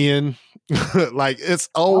 Iranian, like it's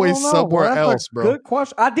always somewhere else, bro. Good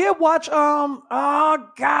question. I did watch oh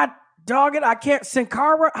god dog it, I can't,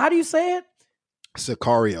 Sicario. How do you say it?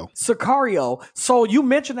 Sicario. So you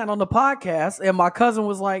mentioned that on the podcast, and my cousin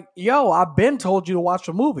was like, yo, I've been told you to watch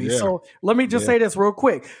the movie. Yeah. So let me just say this real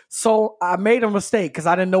quick. So I made a mistake because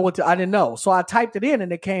I didn't know. So I typed it in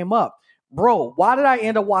and it came up. Bro, why did I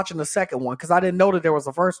end up watching the second one? Because I didn't know that there was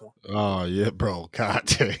a first one. Oh, yeah, bro. God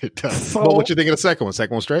damn it. So, what you think of the second one?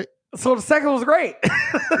 Second one straight? So the second was great.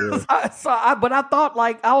 Yeah. But I thought,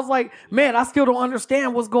 I was like, man, I still don't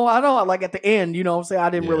understand what's going on. Like at the end, you know what I'm saying? I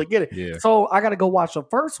didn't really get it. Yeah. So I got to go watch the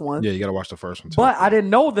first one. Yeah, you got to watch the first one too. But I didn't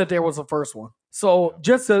know that there was a first one. So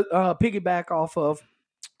just to piggyback off of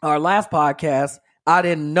our last podcast, I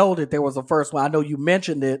didn't know that there was a first one. I know you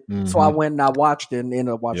mentioned it, so I went and I watched it and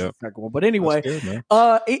ended up watching the second one. But anyway, good,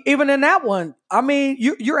 even in that one, I mean,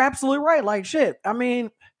 you're absolutely right. Like shit. I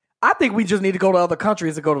mean, I think we just need to go to other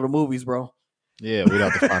countries and go to the movies, bro. Yeah, we'd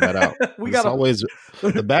have to find that out. Always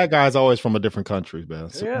the bad guys always from a different country,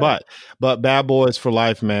 man. So, yeah. But Bad Boys for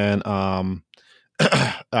life, man.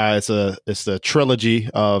 It's a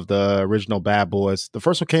trilogy of the original Bad Boys. The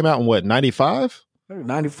first one came out in what, 95?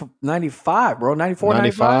 95, bro. 94,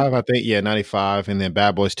 95? I think. Yeah, 95. And then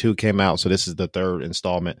Bad Boys 2 came out. So this is the third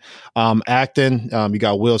installment. Acting, you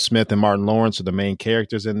got Will Smith and Martin Lawrence are the main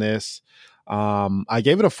characters in this. I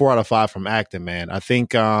gave it a 4 out of 5 from acting, man. I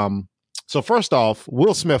think, so first off,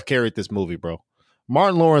 Will Smith carried this movie, bro.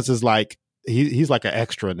 Martin Lawrence is like, he's like an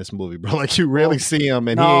extra in this movie, bro. Like you rarely see him,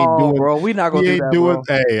 and he ain't doing. Bro, we not gonna do that, bro.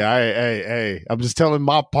 Hey! I'm just telling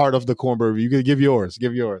my part of the Cornbread. You can give yours,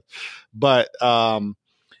 but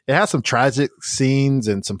it has some tragic scenes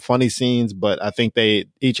and some funny scenes. But I think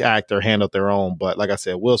each actor handled their own. But like I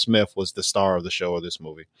said, Will Smith was the star of the show of this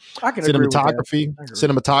movie. I can agree with that.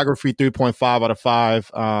 Cinematography, 3.5 out of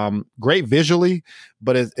 5. Great visually,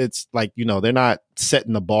 but it's like, they're not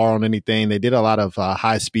setting the bar on anything. They did a lot of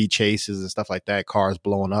high speed chases and stuff like that. Cars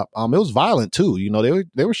blowing up. It was violent too.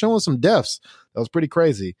 They were showing some deaths. That was pretty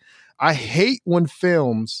crazy. I hate when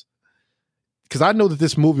films, because I know that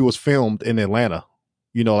this movie was filmed in Atlanta.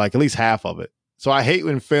 Like at least half of it. So I hate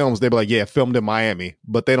when films, they be like, yeah, filmed in Miami,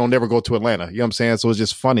 but they don't never go to Atlanta. You know what I'm saying? So it's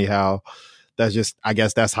just funny how I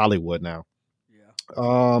guess that's Hollywood now.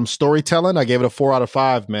 Yeah. Storytelling, I gave it a 4 out of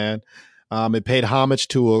 5, man. It paid homage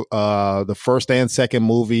to the first and second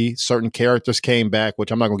movie. Certain characters came back,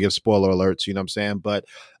 which I'm not going to give spoiler alerts, you know what I'm saying? But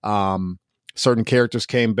certain characters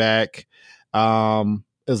came back. It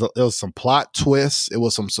was some plot twists. It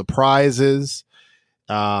was some surprises.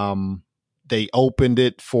 They opened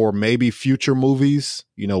it for maybe future movies,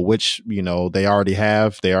 which, they already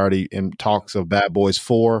have. They already in talks of Bad Boys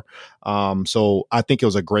 4. So I think it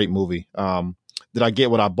was a great movie. Did I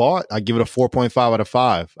get what I bought? I give it a 4.5 out of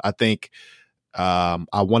 5. I think I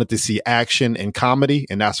wanted to see action and comedy,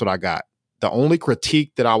 and that's what I got. The only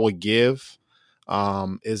critique that I would give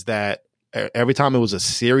is that every time it was a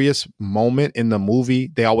serious moment in the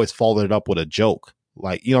movie, they always followed it up with a joke.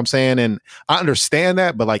 Like, you know what I'm saying? And I understand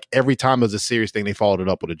that, but like every time it was a serious thing, they followed it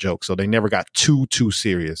up with a joke. So they never got too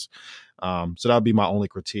serious. So that would be my only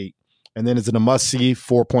critique. And then is it a must see?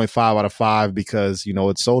 4.5 out of 5 because,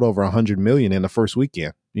 it sold over 100 million in the first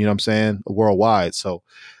weekend, you know what I'm saying? Worldwide. So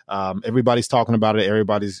Everybody's talking about it.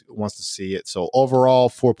 Everybody wants to see it. So overall,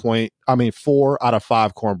 4 out of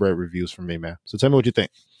 5 cornbread reviews from me, man. So tell me what you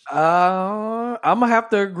think. I'm gonna have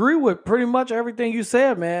to agree with pretty much everything you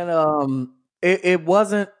said, man. It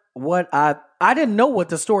wasn't what I didn't know what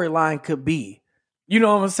the storyline could be. You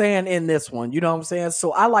know what I'm saying in this one. You know what I'm saying.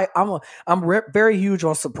 So very huge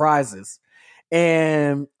on surprises,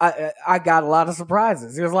 and I got a lot of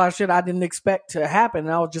surprises. There's a lot of shit I didn't expect to happen,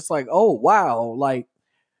 and I was just like, oh wow, like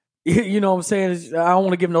you know what I'm saying. I don't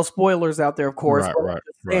want to give no spoilers out there, of course, Right, but I'm right,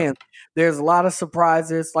 just right. saying there's a lot of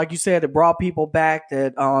surprises. Like you said, it brought people back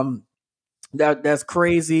that's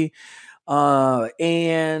crazy.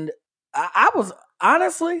 And I was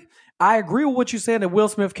honestly, I agree with what you said that Will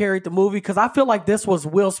Smith carried the movie because I feel like this was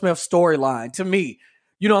Will Smith's storyline to me.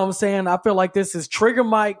 You know what I'm saying? I feel like this is Trigger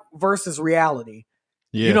Mike versus reality.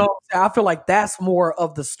 You Yeah. know what I'm saying? I feel like that's more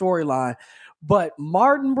of the storyline. But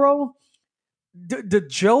Martin, bro, the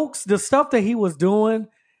jokes, the stuff that he was doing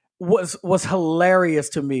was hilarious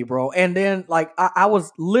to me, bro. And then like I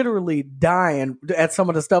was literally dying at some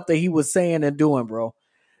of the stuff that he was saying and doing, bro.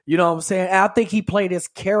 You know what I'm saying? And I think he played his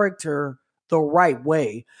character the right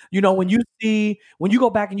way. You know, when you go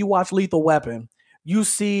back and you watch Lethal Weapon, you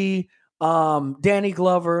see Danny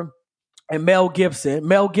Glover and Mel Gibson.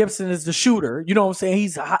 Mel Gibson is the shooter. You know what I'm saying?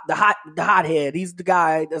 He's the hothead. He's the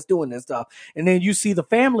guy that's doing this stuff. And then you see the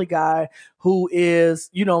Family Guy, who is,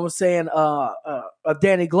 you know what I'm saying,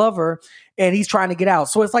 Danny Glover, and he's trying to get out.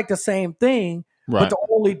 So it's like the same thing. But Right. the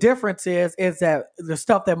only difference is that the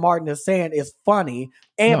stuff that Martin is saying is funny,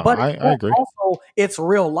 No, but I agree. also it's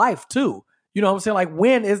real life too. You know what I'm saying? Like,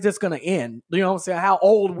 when is this gonna end? You know what I'm saying? How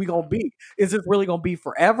old are we gonna be? Is this really gonna be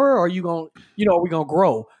forever, or are you gonna, are we gonna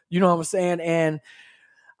grow? You know what I'm saying? And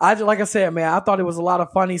like I said, man, I thought it was a lot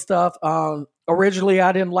of funny stuff. Originally,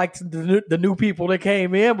 I didn't like the new people that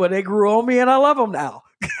came in, but they grew on me, and I love them now.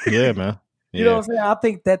 Yeah, man. You know Yeah. what I'm saying? I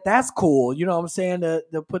think that's cool. You know what I'm saying, to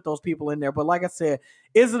put those people in there. But like I said,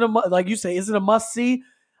 like you say, is it a must see?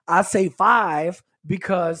 I say 5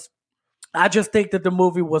 because I just think that the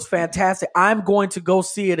movie was fantastic. I'm going to go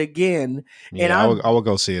see it again, and Yeah, I will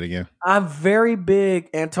go see it again. I'm very big,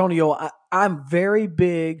 Antonio. I'm very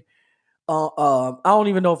big. I don't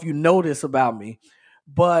even know if you know this about me,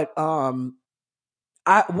 but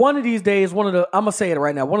I one of these days, I'm gonna say it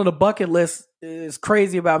right now. One of the bucket lists is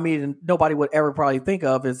crazy about me, and nobody would ever probably think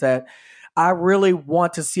of is that I really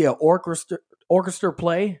want to see an orchestra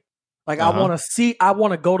play. Like Uh-huh. I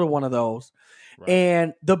want to go to one of those. Right.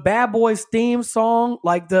 And the Bad Boys theme song,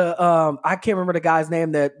 like I can't remember the guy's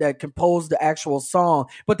name that composed the actual song,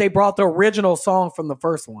 but they brought the original song from the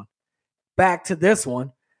first one back to this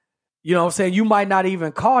one. You know what I'm saying? You might not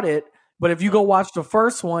even caught it, but if you go Right. watch the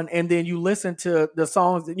first one and then you listen to the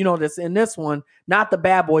songs that, that's in this one, not the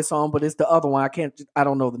Bad Boy song, but it's the other one. I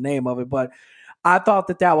don't know the name of it, but I thought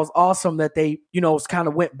that was awesome that they, kind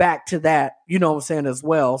of went back to that, you know what I'm saying, as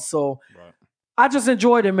well. So Right. I just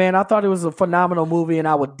enjoyed it, man. I thought it was a phenomenal movie, and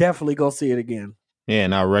I would definitely go see it again. Yeah,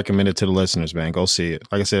 and I recommend it to the listeners, man. Go see it.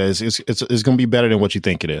 Like I said, it's going to be better than what you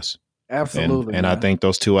think it is. Absolutely, And I man. think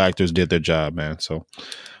those 2 actors did their job, man. So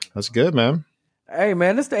that's good, man. Hey,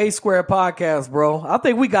 man, this is the A Square podcast, bro. I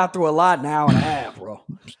think we got through a lot in an hour and a half, bro.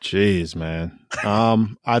 Jeez, man.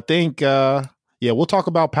 I think yeah, we'll talk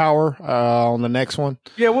about power on the next one.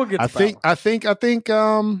 Yeah, we'll get to power. I think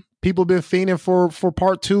people been fiending for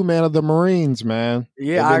part 2, man, of the Marines, man.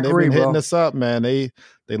 Yeah, I agree, they've been hitting bro. us up, man. They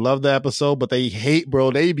love the episode, but they hate,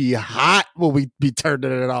 bro. They be hot when we be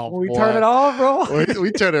turning it off. When we boy. turn it off, bro.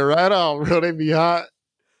 we turn it right off, bro. They be hot.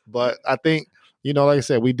 But I think, like I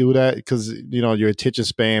said, we do that because, your attention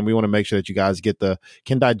span, we want to make sure that you guys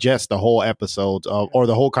can digest the whole episode or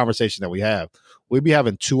the whole conversation that we have. We'd be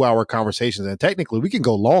having 2-hour conversations, and technically we can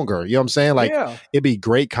go longer. You know what I'm saying? Like, Yeah. it'd be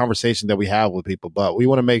great conversation that we have with people, but we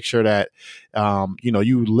want to make sure that,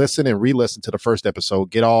 you listen and re-listen to the first episode,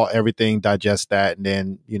 get everything, digest that, and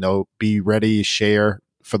then, be ready, share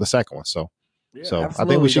for the second one. So I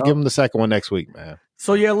think we should give them the second one next week, man.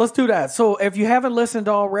 So yeah, let's do that. So if you haven't listened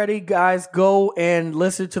already, guys, go and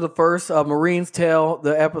listen to the first Marine's Tale.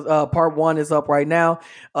 The part 1 is up right now,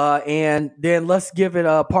 and then let's give it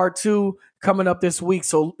part 2 coming up this week.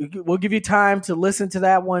 So we'll give you time to listen to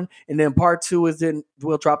that one, and then part 2 is then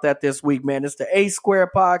we'll drop that this week, man. It's the A Square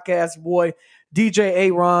podcast, boy. DJ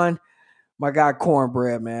Aaron, my guy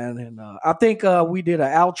Cornbread, man, and I think we did an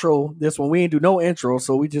outro this one. We didn't do no intro,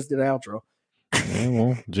 so we just did an outro. Yeah,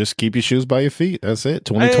 well, just keep your shoes by your feet. That's it.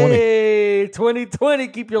 2020. Hey, 2020.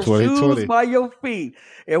 Keep your 2020. shoes by your feet.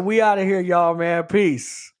 And we out of here, y'all, man.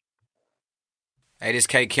 Peace. Hey, this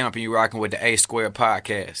K Kemp, and you rocking with the A Square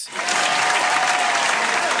podcast.